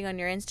posting on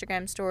your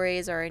Instagram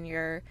stories or in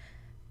your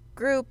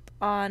group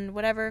on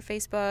whatever,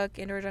 Facebook,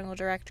 Indoor Jungle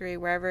Directory,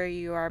 wherever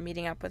you are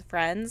meeting up with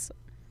friends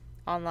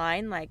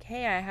online, like,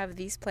 hey, I have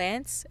these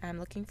plants, I'm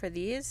looking for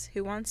these,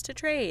 who wants to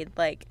trade?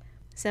 Like,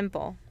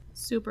 simple.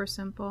 Super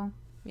simple.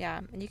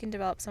 Yeah, and you can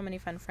develop so many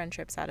fun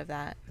friendships out of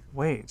that.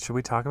 Wait, should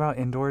we talk about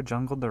Indoor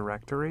Jungle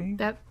Directory?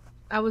 That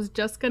I was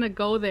just gonna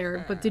go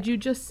there, but did you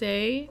just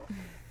say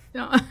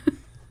no?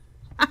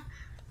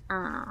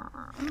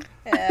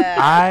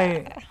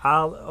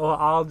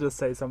 I'll just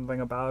say something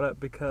about it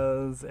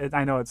because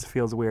I know it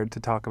feels weird to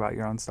talk about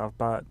your own stuff,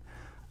 but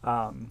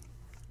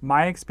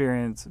my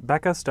experience,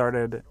 Becca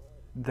started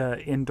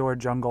the Indoor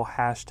Jungle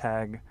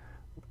hashtag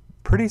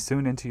pretty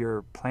soon into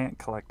your plant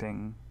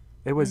collecting.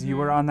 It was you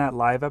were on that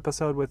live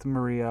episode with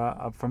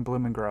Maria from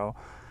Bloom and Grow.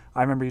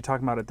 I remember you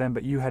talking about it then,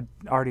 but you had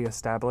already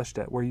established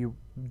it where you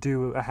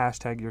do a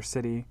hashtag your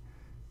city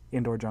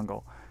Indoor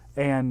Jungle,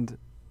 and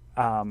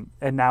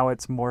now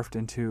it's morphed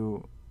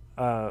into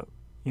a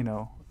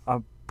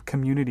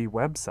community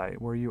website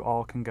where you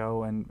all can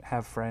go and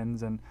have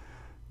friends and,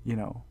 you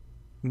know,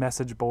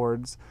 message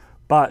boards.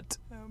 But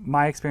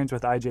my experience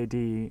with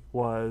IJD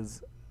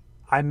was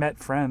I met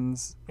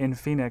friends in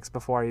Phoenix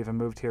before I even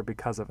moved here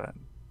because of it.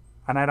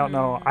 And I don't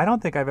know, I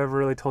don't think I've ever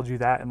really told you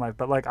that in life,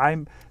 but like I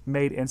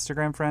made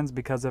Instagram friends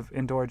because of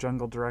Indoor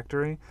Jungle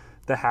Directory,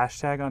 the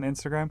hashtag on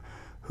Instagram,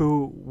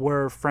 who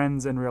were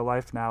friends in real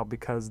life now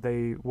because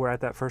they were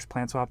at that first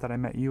plant swap that I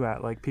met you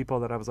at, like people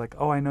that I was like,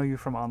 oh, I know you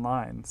from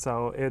online.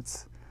 So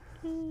it's,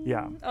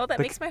 yeah. Oh, that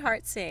makes my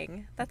heart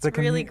sing. That's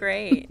really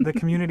great. The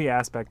community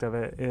aspect of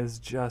it is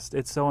just,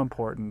 it's so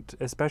important,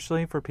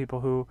 especially for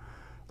people who,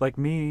 like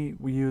me,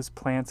 we use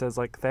plants as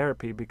like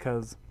therapy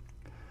because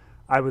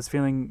I was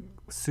feeling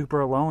super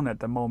alone at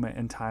the moment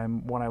in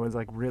time when I was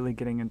like really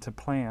getting into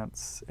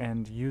plants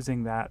and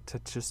using that to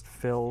just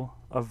fill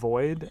a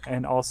void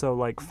and also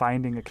like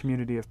finding a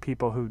community of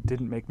people who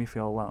didn't make me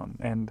feel alone.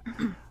 And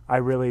I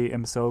really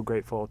am so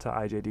grateful to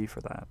IJD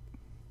for that.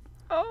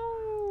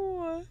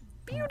 Oh,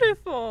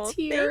 beautiful.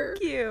 Tear.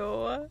 Thank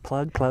you.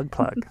 Plug.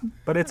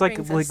 But it's like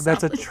Brings us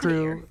that's a solid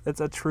true,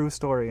 it's a true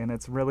story, and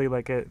it's really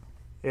like it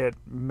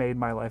made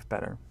my life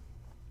better.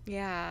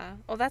 Yeah.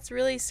 Well, that's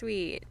really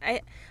sweet.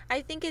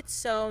 I think it's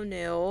so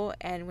new,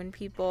 and when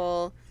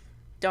people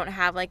don't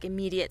have like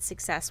immediate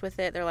success with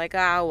it, they're like,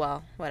 oh,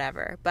 well,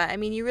 whatever. But I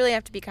mean, you really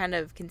have to be kind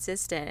of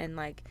consistent, and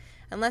like,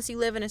 unless you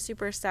live in a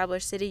super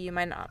established city, you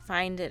might not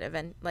find it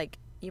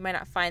you might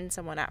not find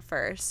someone at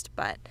first,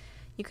 but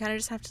you kind of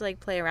just have to like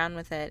play around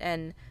with it,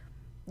 and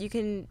you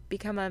can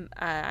become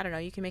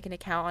you can make an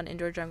account on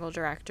Indoor Jungle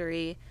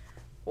Directory,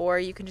 or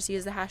you can just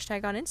use the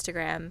hashtag on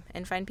Instagram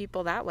and find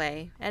people that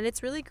way. And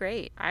it's really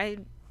great. I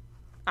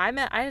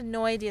had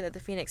no idea that the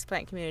Phoenix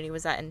plant community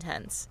was that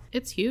intense.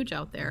 It's huge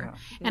out there.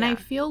 Yeah. And Yeah. I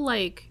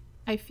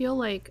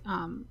feel like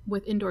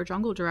with Indoor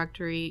Jungle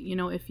Directory, you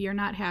know, if you're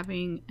not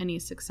having any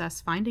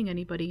success finding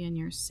anybody in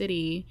your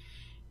city,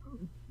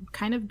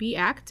 kind of be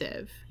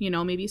active. You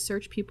know, maybe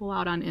search people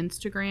out on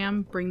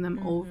Instagram, bring them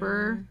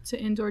over to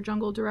Indoor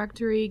Jungle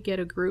Directory, get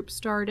a group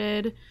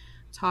started,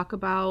 talk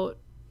about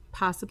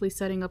possibly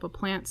setting up a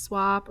plant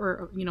swap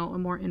or, you know, a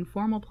more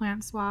informal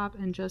plant swap,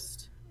 and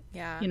just,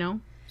 you know,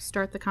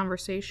 start the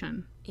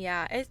conversation.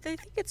 Yeah, I think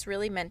it's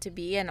really meant to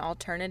be an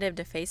alternative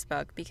to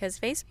Facebook, because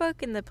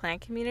Facebook in the plant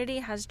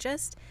community has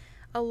just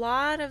a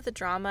lot of the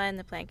drama in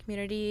the plant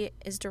community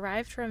is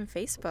derived from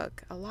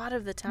Facebook a lot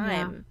of the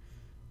time.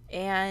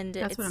 And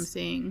that's what I'm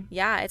seeing.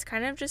 Yeah, it's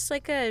kind of just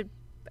like a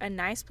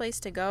nice place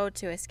to go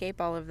to escape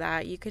all of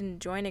that. You can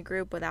join a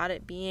group without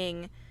it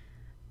being,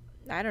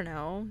 I don't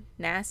know,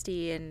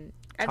 nasty, and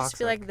I just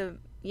feel like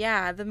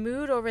the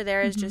mood over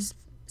there is just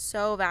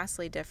so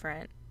vastly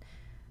different.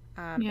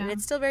 And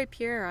it's still very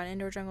pure on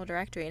Indoor Jungle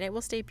Directory, and it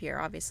will stay pure,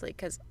 obviously,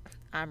 because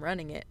I'm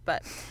running it.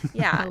 But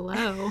yeah,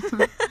 Hello.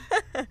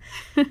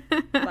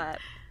 but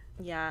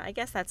yeah, I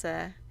guess that's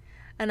an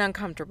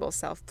uncomfortable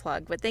self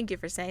plug. But thank you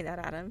for saying that,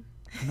 Adam.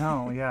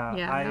 No, yeah.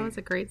 Yeah, that was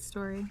a great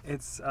story.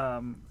 It's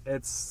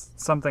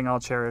something I'll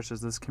cherish,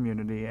 is this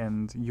community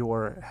and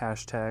your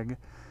hashtag,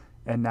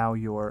 and now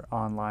your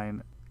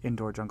online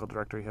indoor jungle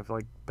directory have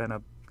like been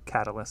a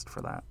catalyst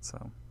for that.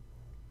 So.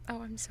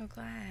 Oh, I'm so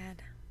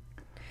glad.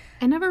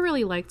 I never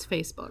really liked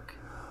Facebook.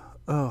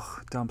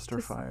 Ugh,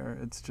 dumpster fire.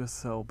 It's just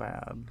so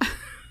bad.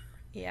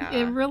 Yeah.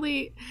 It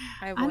really,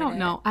 I don't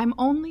know. I'm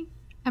only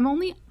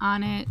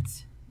on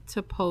it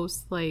to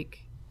post like,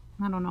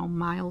 I don't know,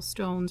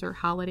 milestones or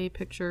holiday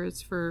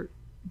pictures for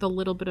the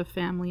little bit of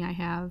family I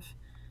have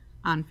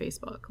on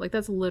Facebook. Like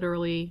that's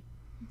literally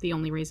the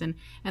only reason.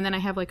 And then I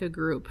have like a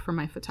group for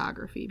my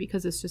photography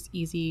because it's just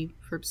easy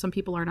for some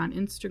people aren't on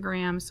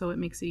Instagram, so it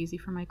makes it easy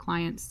for my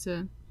clients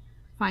to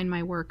find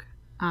my work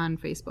on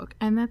Facebook.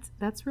 And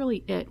that's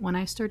really it. When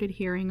I started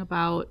hearing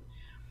about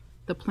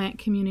the plant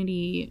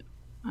community,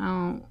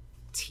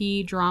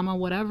 tea drama,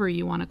 whatever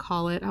you want to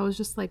call it, I was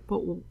just like,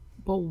 but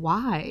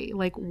why?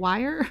 Like,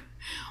 why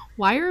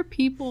are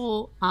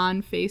people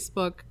on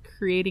Facebook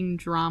creating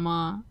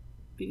drama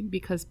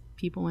because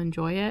people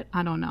enjoy it?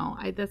 I don't know.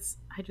 I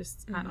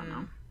don't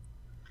know.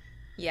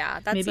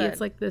 Yeah, that's maybe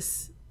it's like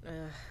this.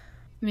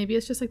 Maybe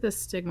it's just like this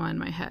stigma in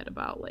my head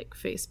about like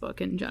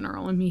Facebook in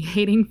general and me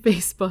hating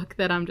Facebook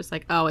that I'm just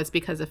like, oh, it's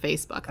because of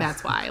Facebook.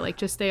 That's why. Like,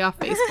 just stay off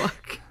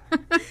Facebook.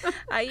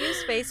 I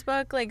use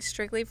Facebook like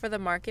strictly for the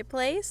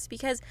marketplace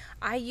because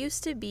I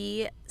used to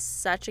be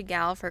such a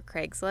gal for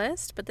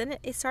Craigslist, but then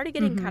it started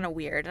getting kind of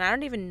weird, and I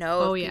don't even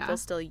know if people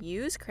still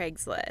use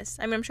Craigslist.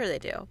 I mean, I'm sure they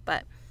do,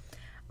 but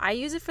I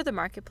use it for the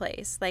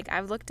marketplace. Like,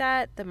 I've looked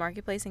at the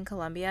marketplace in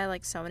Colombia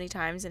like so many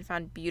times and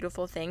found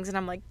beautiful things, and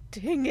I'm like,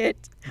 dang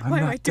it,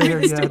 why am I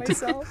doing this to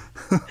myself?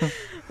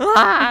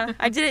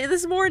 I did it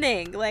this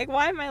morning. Like,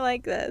 why am I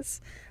like this?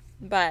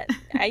 But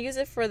I use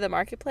it for the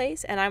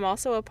marketplace, and I'm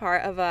also a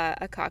part of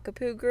a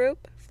cockapoo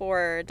group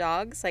for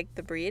dogs, like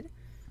the breed.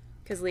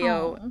 Because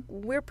Leo,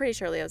 we're pretty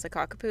sure Leo's a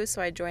cockapoo,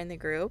 so I joined the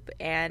group,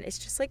 and it's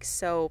just like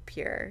so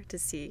pure to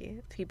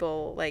see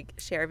people like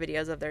share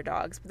videos of their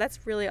dogs. But that's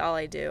really all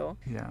I do.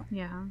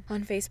 Yeah.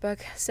 On Facebook.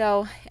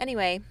 So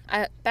anyway,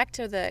 back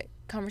to the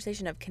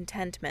conversation of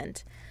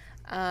contentment.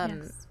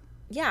 Yes.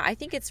 Yeah, I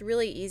think it's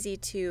really easy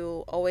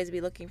to always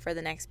be looking for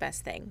the next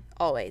best thing.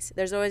 Always.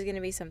 There's always going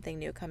to be something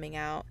new coming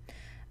out.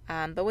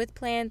 But with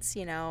plants,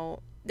 you know,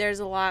 there's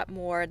a lot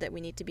more that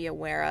we need to be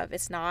aware of.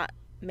 It's not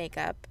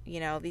makeup. You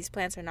know, these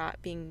plants are not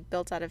being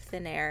built out of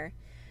thin air.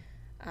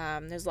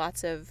 There's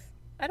lots of,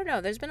 I don't know,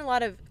 there's been a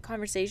lot of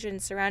conversation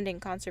surrounding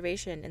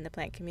conservation in the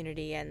plant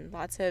community and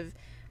lots of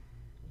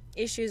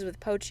issues with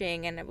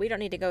poaching. And we don't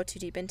need to go too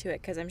deep into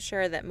it because I'm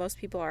sure that most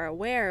people are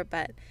aware.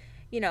 But,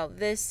 you know,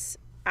 this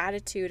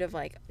attitude of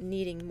like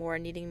needing more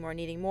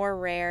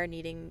rare,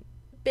 needing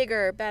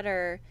bigger,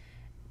 better,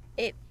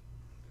 it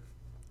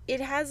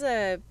has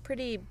a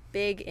pretty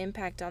big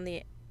impact on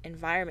the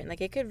environment.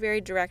 Like, it could very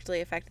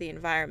directly affect the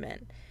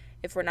environment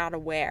if we're not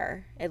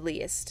aware, at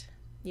least.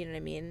 You know what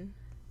I mean?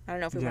 I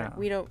don't know if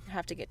we don't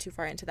have to get too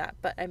far into that,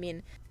 but I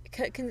mean,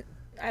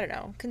 I don't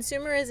know.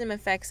 Consumerism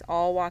affects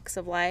all walks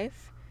of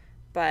life,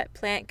 but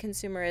plant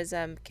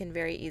consumerism can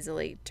very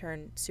easily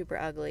turn super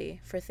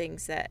ugly for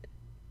things that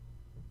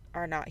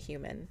are not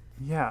human.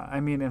 Yeah, I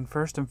mean, and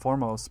first and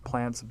foremost,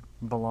 plants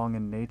belong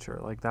in nature.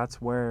 Like,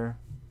 that's where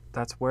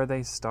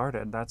they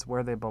started. That's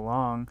where they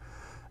belong.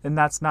 And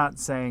that's not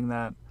saying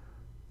that,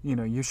 you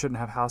know, you shouldn't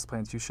have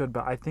houseplants. You should,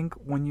 but I think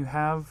when you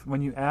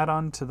add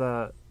on to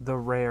the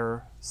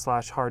rare /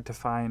 hard to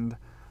find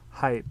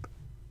hype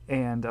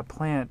and a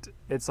plant,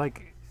 it's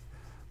like,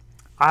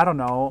 I don't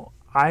know.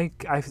 I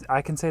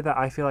can say that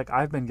I feel like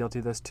I've been guilty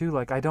of this too.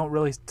 Like, I don't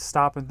really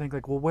stop and think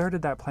like, well, where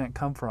did that plant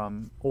come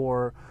from?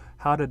 Or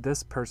how did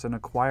this person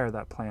acquire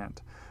that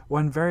plant?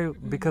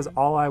 Because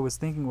all I was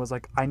thinking was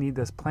like, I need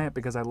this plant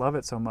because I love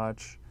it so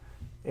much.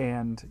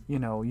 And, you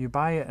know, you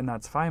buy it and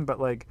that's fine. But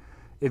like,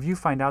 if you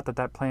find out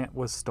that plant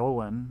was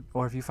stolen,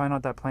 or if you find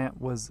out that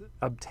plant was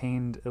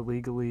obtained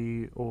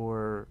illegally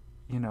or,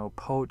 you know,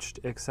 poached,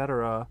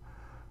 etc.,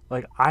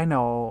 like, I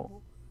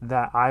know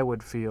that I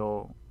would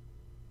feel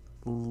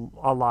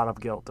a lot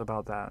of guilt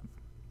about that,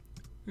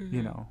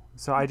 you know?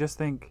 So I just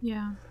think,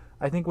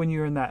 I think when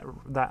you're in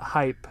that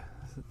hype,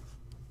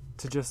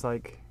 to just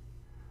like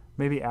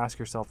maybe ask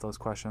yourself those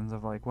questions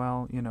of like,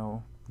 well, you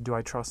know, do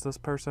I trust this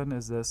person?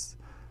 Is this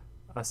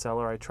a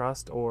seller I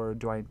trust, or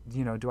do I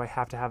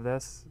have to have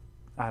this?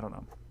 I don't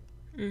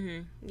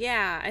know.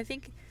 Yeah, I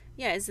think,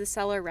 is the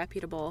seller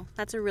reputable?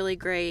 That's a really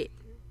great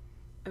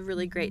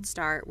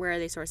start. Where are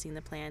they sourcing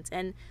the plants?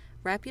 And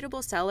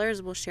reputable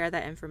sellers will share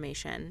that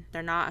information.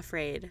 They're not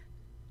afraid.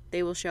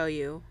 They will show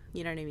you,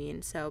 you know what I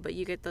mean? So, but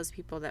you get those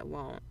people that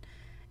won't.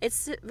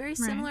 It's very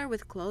similar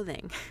with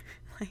clothing.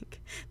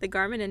 Like, the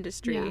garment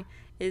industry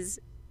is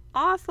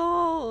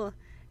awful.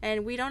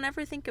 And we don't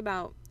ever think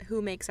about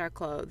who makes our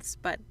clothes,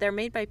 but they're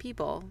made by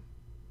people.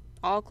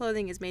 All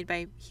clothing is made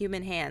by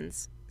human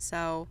hands.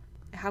 So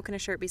how can a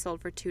shirt be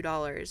sold for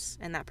 $2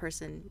 and that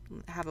person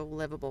have a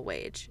livable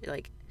wage?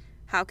 Like,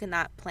 how can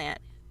that plant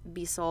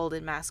be sold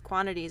in mass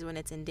quantities when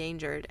it's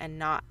endangered and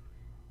not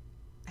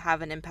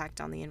have an impact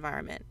on the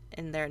environment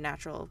in their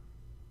natural,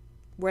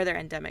 where they're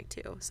endemic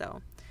to.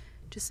 So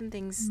just some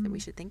things that we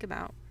should think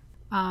about.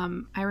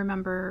 I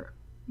remember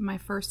my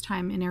first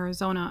time in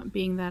Arizona,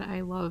 being that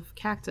I love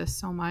cactus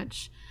so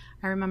much.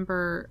 I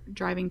remember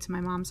driving to my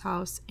mom's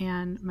house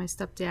and my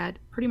stepdad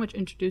pretty much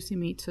introducing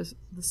me to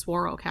the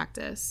saguaro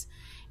cactus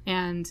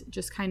and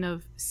just kind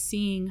of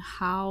seeing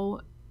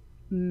how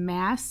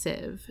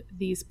massive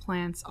these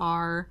plants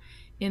are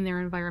in their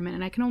environment.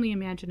 And I can only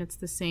imagine it's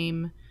the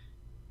same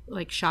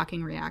like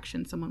shocking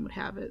reaction someone would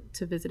have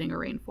to visiting a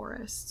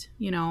rainforest,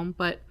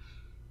 but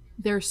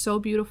they're so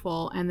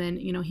beautiful. And then,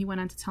 he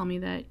went on to tell me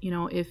that,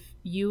 if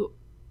you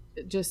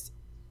just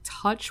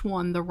touch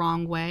one the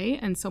wrong way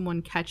and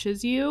someone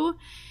catches you,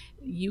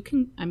 you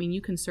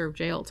can serve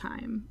jail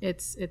time.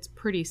 It's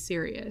pretty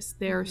serious.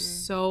 They're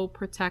so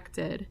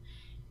protected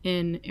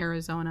in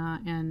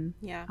Arizona and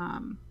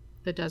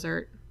the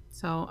desert.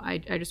 So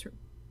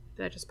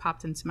that just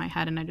popped into my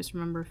head, and I just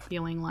remember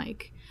feeling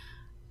like,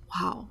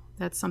 wow,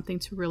 that's something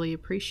to really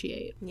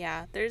appreciate.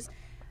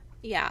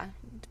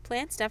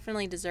 Plants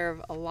definitely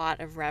deserve a lot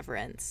of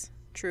reverence,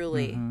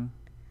 truly.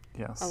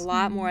 Yes. A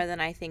lot more than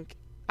I think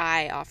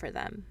I offer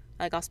them.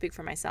 Like, I'll speak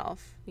for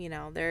myself.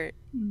 They're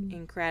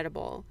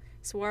incredible.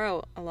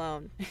 Saguaro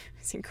alone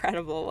is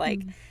incredible.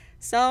 Like,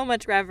 so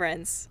much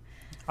reverence.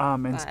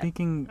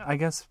 Speaking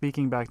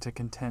back to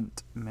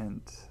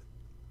contentment,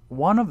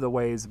 one of the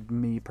ways,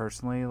 me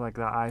personally, like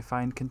that I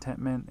find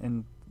contentment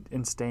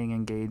in staying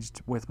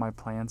engaged with my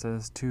plants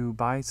is to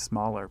buy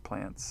smaller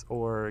plants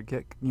or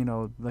get,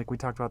 like we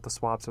talked about the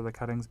swaps or the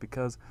cuttings,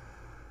 because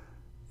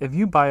if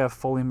you buy a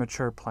fully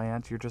mature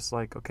plant, you're just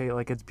like, okay,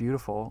 like it's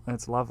beautiful and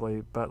it's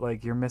lovely, but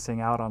like you're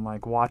missing out on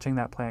like watching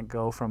that plant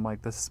go from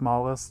like the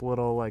smallest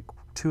little like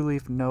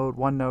 2-leaf node,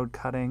 1-node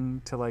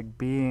cutting to like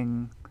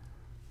being,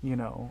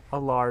 a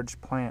large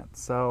plant.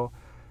 So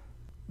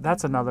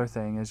that's another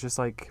thing, is just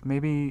like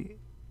maybe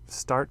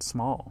start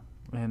small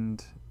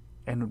and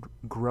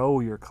grow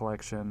your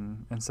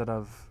collection instead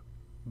of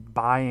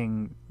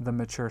buying the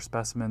mature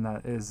specimen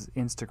that is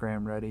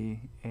Instagram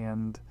ready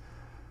and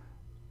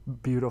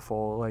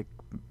beautiful. Like,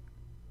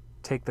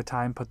 take the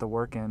time, put the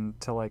work in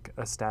to like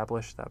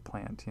establish that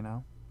plant,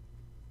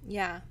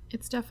 Yeah.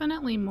 It's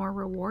definitely more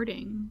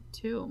rewarding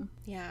too.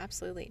 Yeah,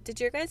 absolutely. Did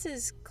your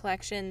guys'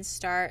 collections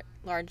start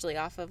largely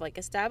off of like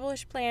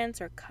established plants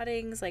or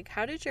cuttings? Like,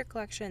 how did your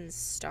collections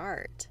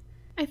start?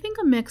 I think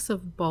a mix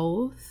of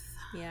both.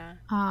 Yeah.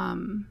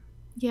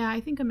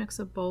 I think a mix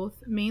of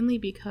both, mainly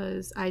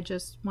because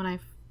when I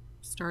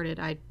started,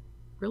 I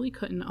really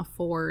couldn't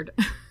afford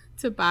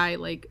to buy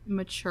like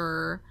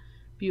mature,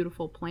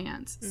 beautiful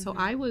plants. So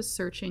I was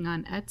searching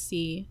on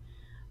Etsy,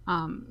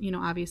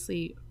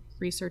 obviously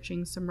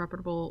researching some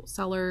reputable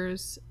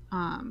sellers,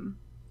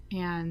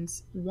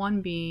 and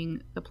one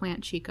being the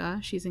Plant Chica.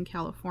 She's in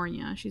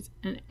California. She's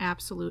an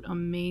absolute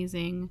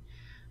amazing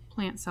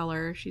plant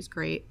seller. She's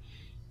great.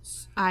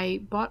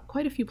 I bought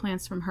quite a few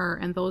plants from her,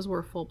 and those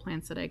were full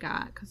plants that I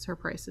got because her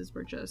prices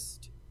were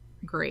just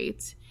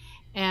great.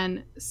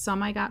 And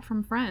some I got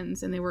from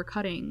friends, and they were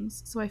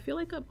cuttings. So I feel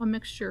like a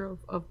mixture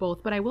of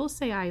both. But I will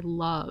say I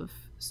love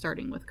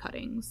starting with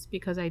cuttings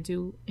because I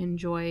do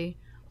enjoy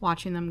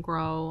watching them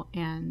grow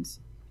and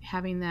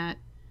having that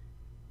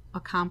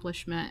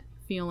accomplishment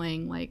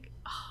feeling like,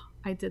 oh,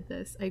 I did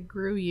this. I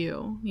grew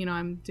you.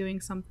 I'm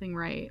doing something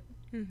right.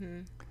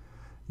 Mm-hmm.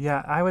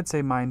 Yeah, I would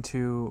say mine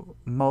too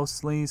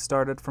mostly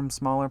started from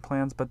smaller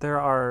plants, but there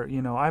are,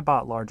 I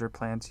bought larger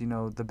plants,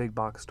 the big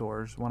box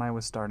stores. When I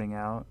was starting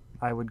out,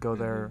 I would go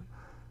there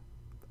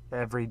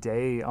every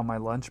day on my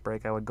lunch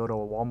break. I would go to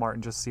a Walmart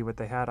and just see what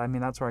they had. I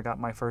mean, that's where I got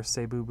my first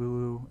Cebu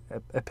Bulu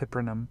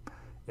Epiprenum.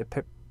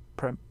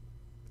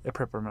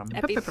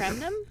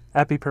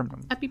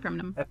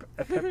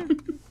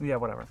 Yeah,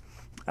 whatever.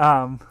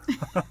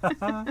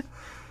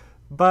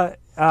 But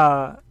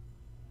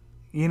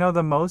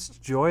the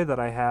most joy that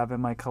I have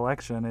in my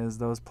collection is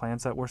those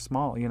plants that were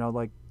small,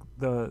 like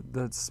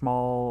the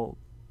small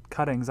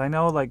cuttings. I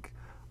know like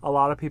a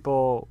lot of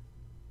people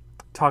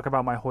talk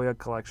about my Hoya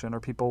collection, or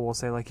people will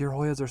say like, your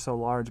Hoyas are so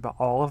large, but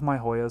all of my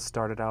Hoyas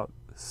started out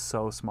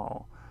so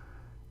small.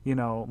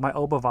 My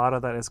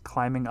Obovata that is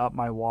climbing up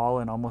my wall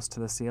and almost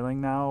to the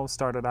ceiling now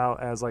started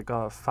out as like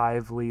a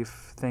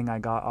 5-leaf thing I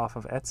got off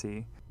of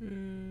Etsy.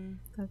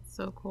 That's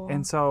so cool.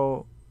 And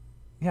so,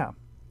 yeah,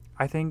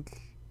 I think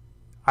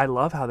I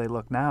love how they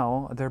look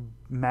now. They're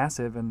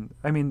massive. And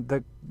I mean,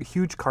 the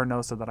huge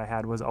Carnosa that I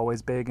had was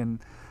always big,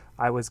 and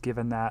I was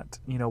given that,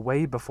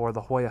 way before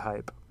the Hoya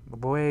hype.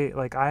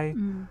 I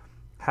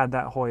had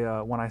that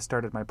Hoya when I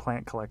started my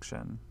plant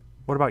collection.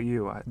 What about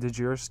you? Did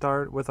yours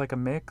start with like a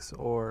mix,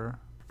 or?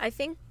 I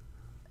think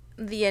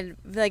the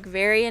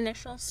very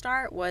initial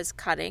start was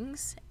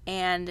cuttings.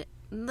 And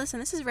listen,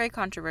 this is very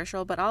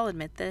controversial, but I'll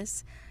admit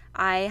this.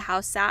 I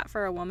house sat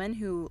for a woman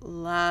who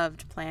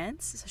loved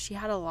plants, so she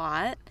had a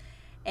lot.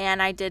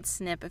 And I did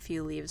snip a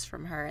few leaves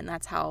from her, and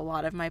that's how a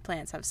lot of my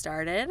plants have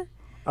started.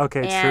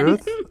 Okay, And-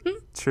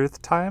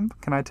 truth time.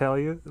 Can I tell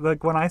you?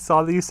 Like when I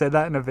saw that you said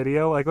that in a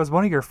video, like it was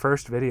one of your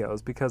first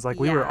videos because like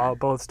we were Yeah. all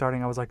both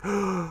starting. I was like,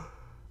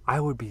 I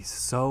would be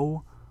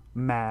so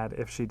mad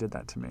if she did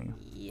that to me.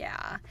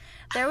 Yeah.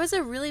 There was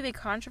a really big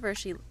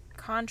controversy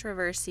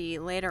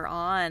later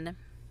on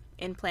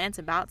in plants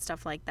about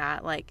stuff like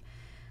that. Like,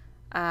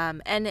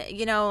 and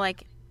you know,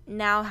 like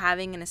now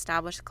having an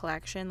established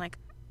collection, like,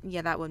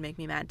 yeah, that would make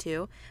me mad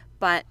too.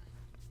 But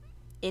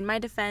in my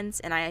defense,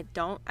 and I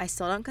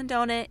still don't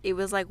condone it, it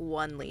was like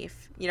one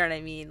leaf, you know what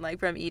I mean? Like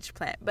from each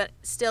plant. But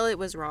still, it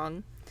was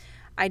wrong.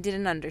 I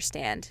didn't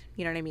understand,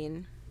 you know what I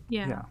mean?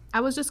 Yeah.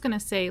 I was just gonna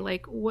say,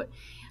 like, what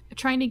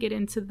trying to get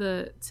into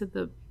the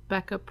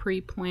Becca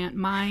pre-plant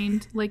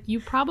mind, like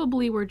you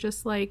probably were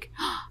just like,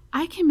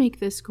 I can make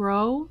this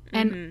grow,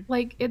 and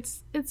like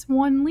it's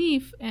one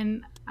leaf,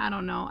 and I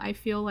don't know. I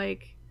feel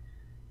like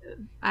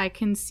I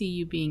can see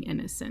you being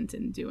innocent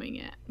in doing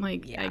it.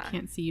 Like I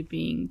can't see you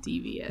being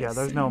devious. Yeah,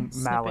 there's no and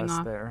snipping malice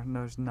off. there.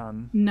 There's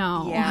none.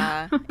 No.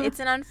 Yeah, it's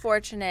an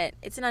unfortunate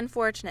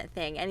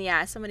thing. And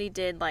yeah, somebody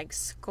did like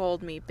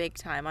scold me big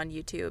time on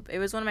YouTube. It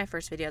was one of my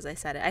first videos I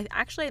said it. I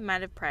actually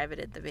might have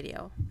privated the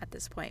video at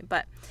this point,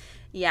 but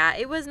yeah,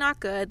 it was not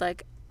good.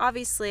 Like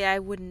obviously I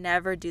would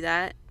never do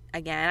that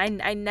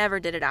again. I never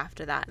did it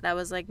after that. That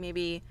was like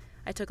maybe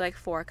I took like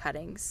 4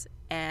 cuttings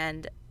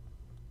and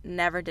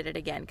never did it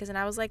again, because then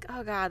I was like,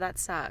 oh god, that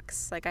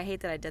sucks. Like I hate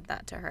that I did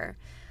that to her.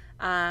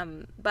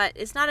 But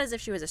it's not as if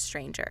she was a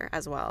stranger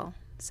as well,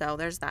 so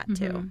there's that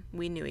too.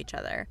 We knew each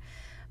other.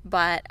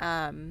 But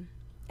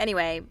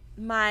anyway,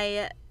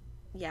 my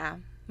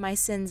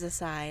sins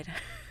aside,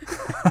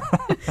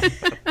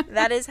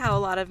 that's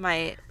how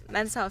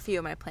a few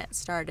of my plants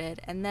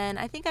started. And then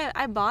I think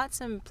I bought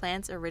some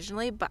plants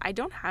originally, but I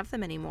don't have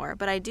them anymore.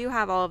 But I do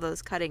have all of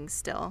those cuttings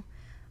still,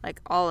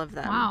 like all of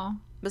them. Wow.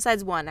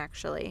 Besides one,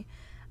 actually.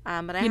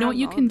 But I You know what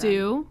you can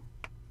do?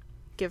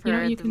 Give You know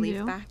her what you the can leaf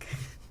do? back.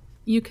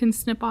 You can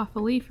snip off a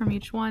leaf from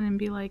each one and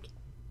be like,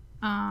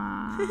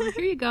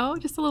 here you go,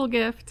 just a little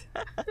gift.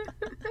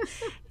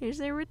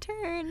 Here's a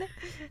return.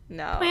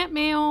 No. Plant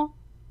mail.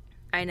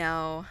 I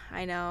know.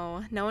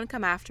 No one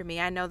come after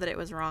me. I know that it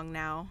was wrong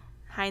now.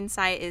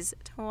 Hindsight is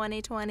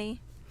 20/20.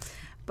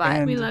 But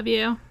And We love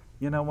you.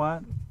 you know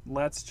what?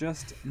 Let's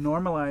just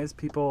normalize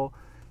people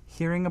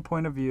hearing a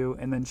point of view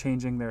and then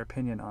changing their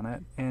opinion on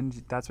it,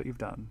 and that's what you've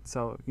done.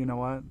 So you know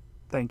what?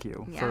 Thank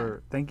you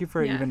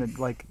for Yeah. even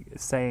like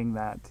saying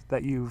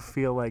that you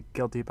feel like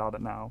guilty about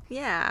it now.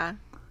 yeah.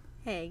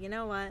 Hey, you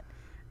know what?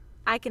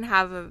 I can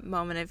have a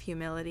moment of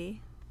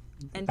humility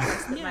and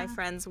trust that my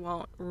friends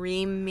won't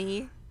ream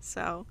me.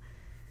 So,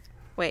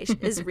 wait,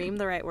 is ream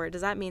the right word?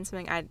 Does that mean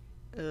something?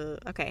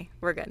 Okay,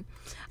 we're good.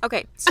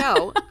 Okay,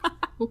 so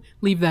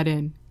Leave that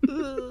in.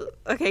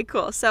 okay,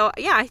 cool. So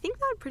yeah, I think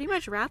that pretty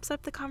much wraps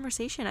up the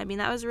conversation. I mean,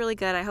 that was really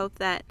good. I hope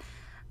that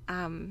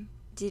do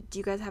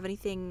you guys have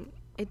anything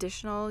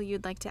additional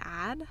you'd like to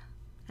add?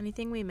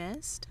 Anything we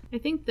missed? I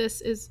think this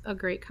is a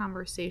great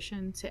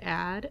conversation to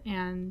add,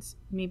 and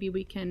maybe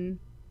we can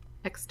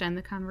extend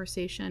the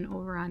conversation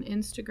over on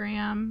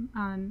Instagram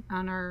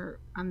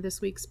on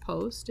this week's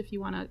post if you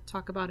want to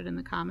talk about it in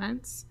the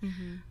comments.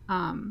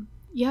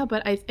 Yeah,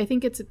 but I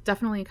think it's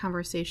definitely a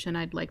conversation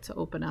I'd like to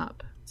open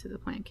up to the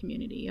plant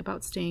community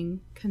about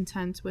staying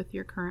content with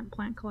your current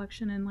plant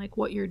collection and like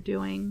what you're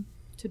doing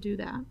to do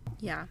that.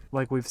 Yeah.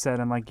 Like we've said,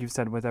 and like you've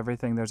said with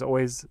everything, there's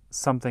always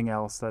something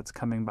else that's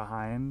coming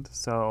behind.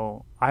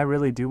 So I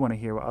really do want to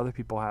hear what other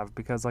people have,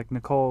 because like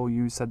Nicole,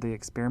 you said the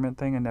experiment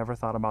thing and never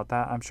thought about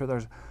that. I'm sure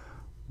there's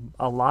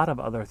a lot of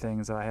other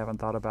things that I haven't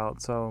thought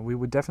about. So we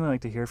would definitely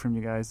like to hear from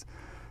you guys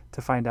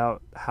to find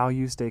out how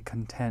you stay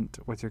content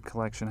with your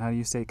collection, how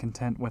you stay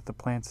content with the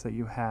plants that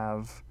you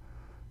have,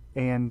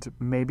 and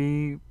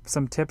maybe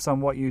some tips on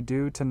what you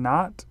do to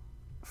not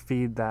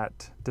feed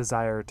that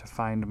desire to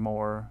find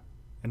more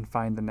and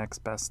find the next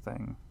best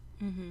thing.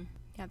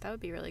 Yeah, that would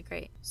be really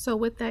great. So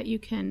with that, you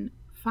can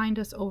find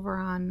us over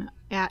on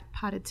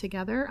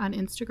 @PottedTogether on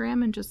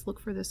Instagram and just look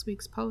for this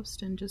week's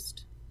post and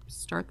just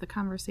start the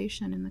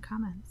conversation in the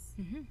comments.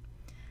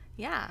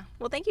 Yeah.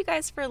 Well, thank you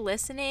guys for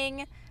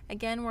listening.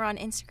 Again, we're on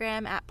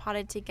Instagram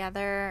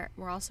 @PottedTogether.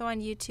 We're also on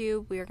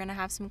YouTube. We are going to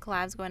have some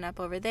collabs going up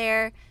over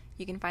there.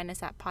 You can find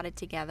us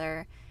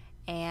 @PottedTogether.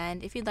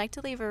 And if you'd like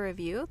to leave a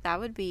review, that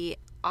would be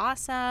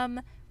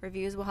awesome.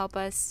 Reviews will help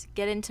us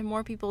get into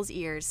more people's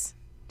ears,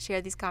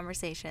 share these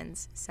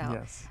conversations. So,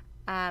 Yes.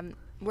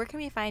 where can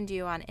we find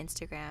you on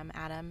Instagram,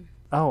 Adam?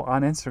 Oh,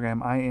 on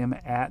Instagram, I am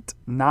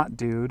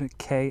 @NotDude,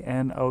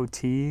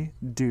 KNOT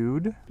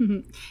dude.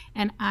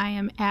 And I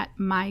am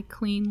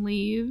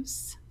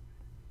 @MyCleanLeaves,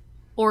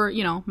 or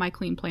my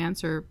clean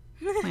plants, or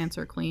plants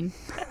are clean.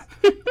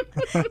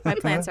 My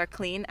plants are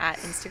clean at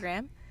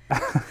Instagram.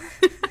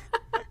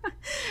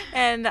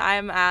 And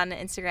I'm on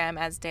Instagram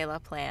as De La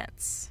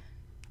Plants.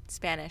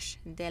 Spanish,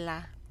 De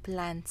La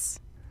Plants.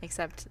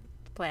 Except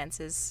plants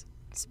is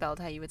spelled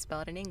how you would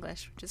spell it in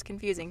English, which is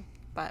confusing.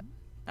 But,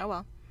 oh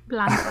well.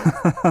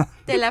 Plantas.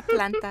 De La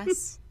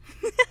Plantas.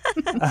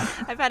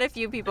 I've had a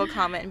few people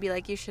comment and be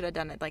like, you should have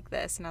done it like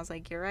this. And I was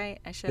like, you're right.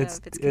 I should have. It's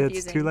confusing.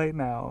 It's too late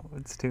now.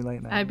 It's too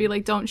late now. I'd be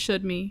like, don't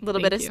should me. A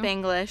little bit of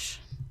Spanglish.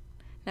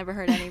 Never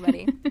hurt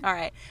anybody. All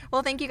right.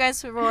 Well, thank you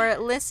guys for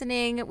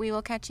listening. We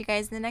will catch you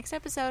guys in the next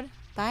episode.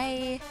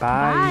 Bye.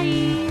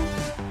 Bye.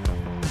 Bye.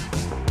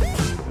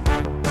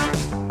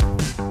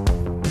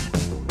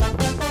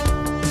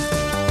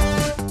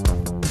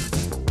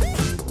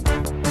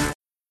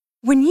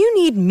 When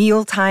you need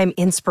mealtime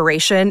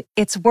inspiration,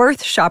 it's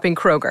worth shopping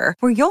Kroger,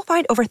 where you'll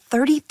find over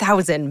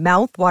 30,000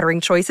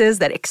 mouth-watering choices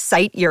that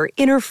excite your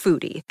inner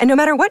foodie. And no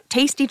matter what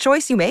tasty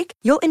choice you make,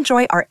 you'll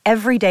enjoy our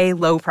everyday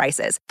low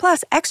prices,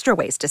 plus extra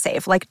ways to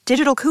save, like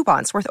digital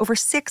coupons worth over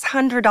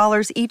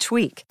 $600 each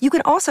week. You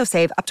can also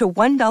save up to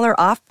 $1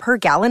 off per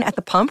gallon at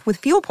the pump with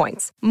fuel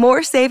points.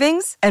 More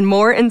savings and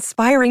more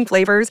inspiring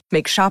flavors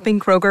make shopping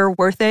Kroger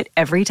worth it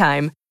every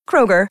time.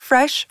 Kroger,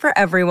 fresh for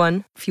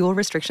everyone. Fuel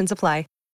restrictions apply.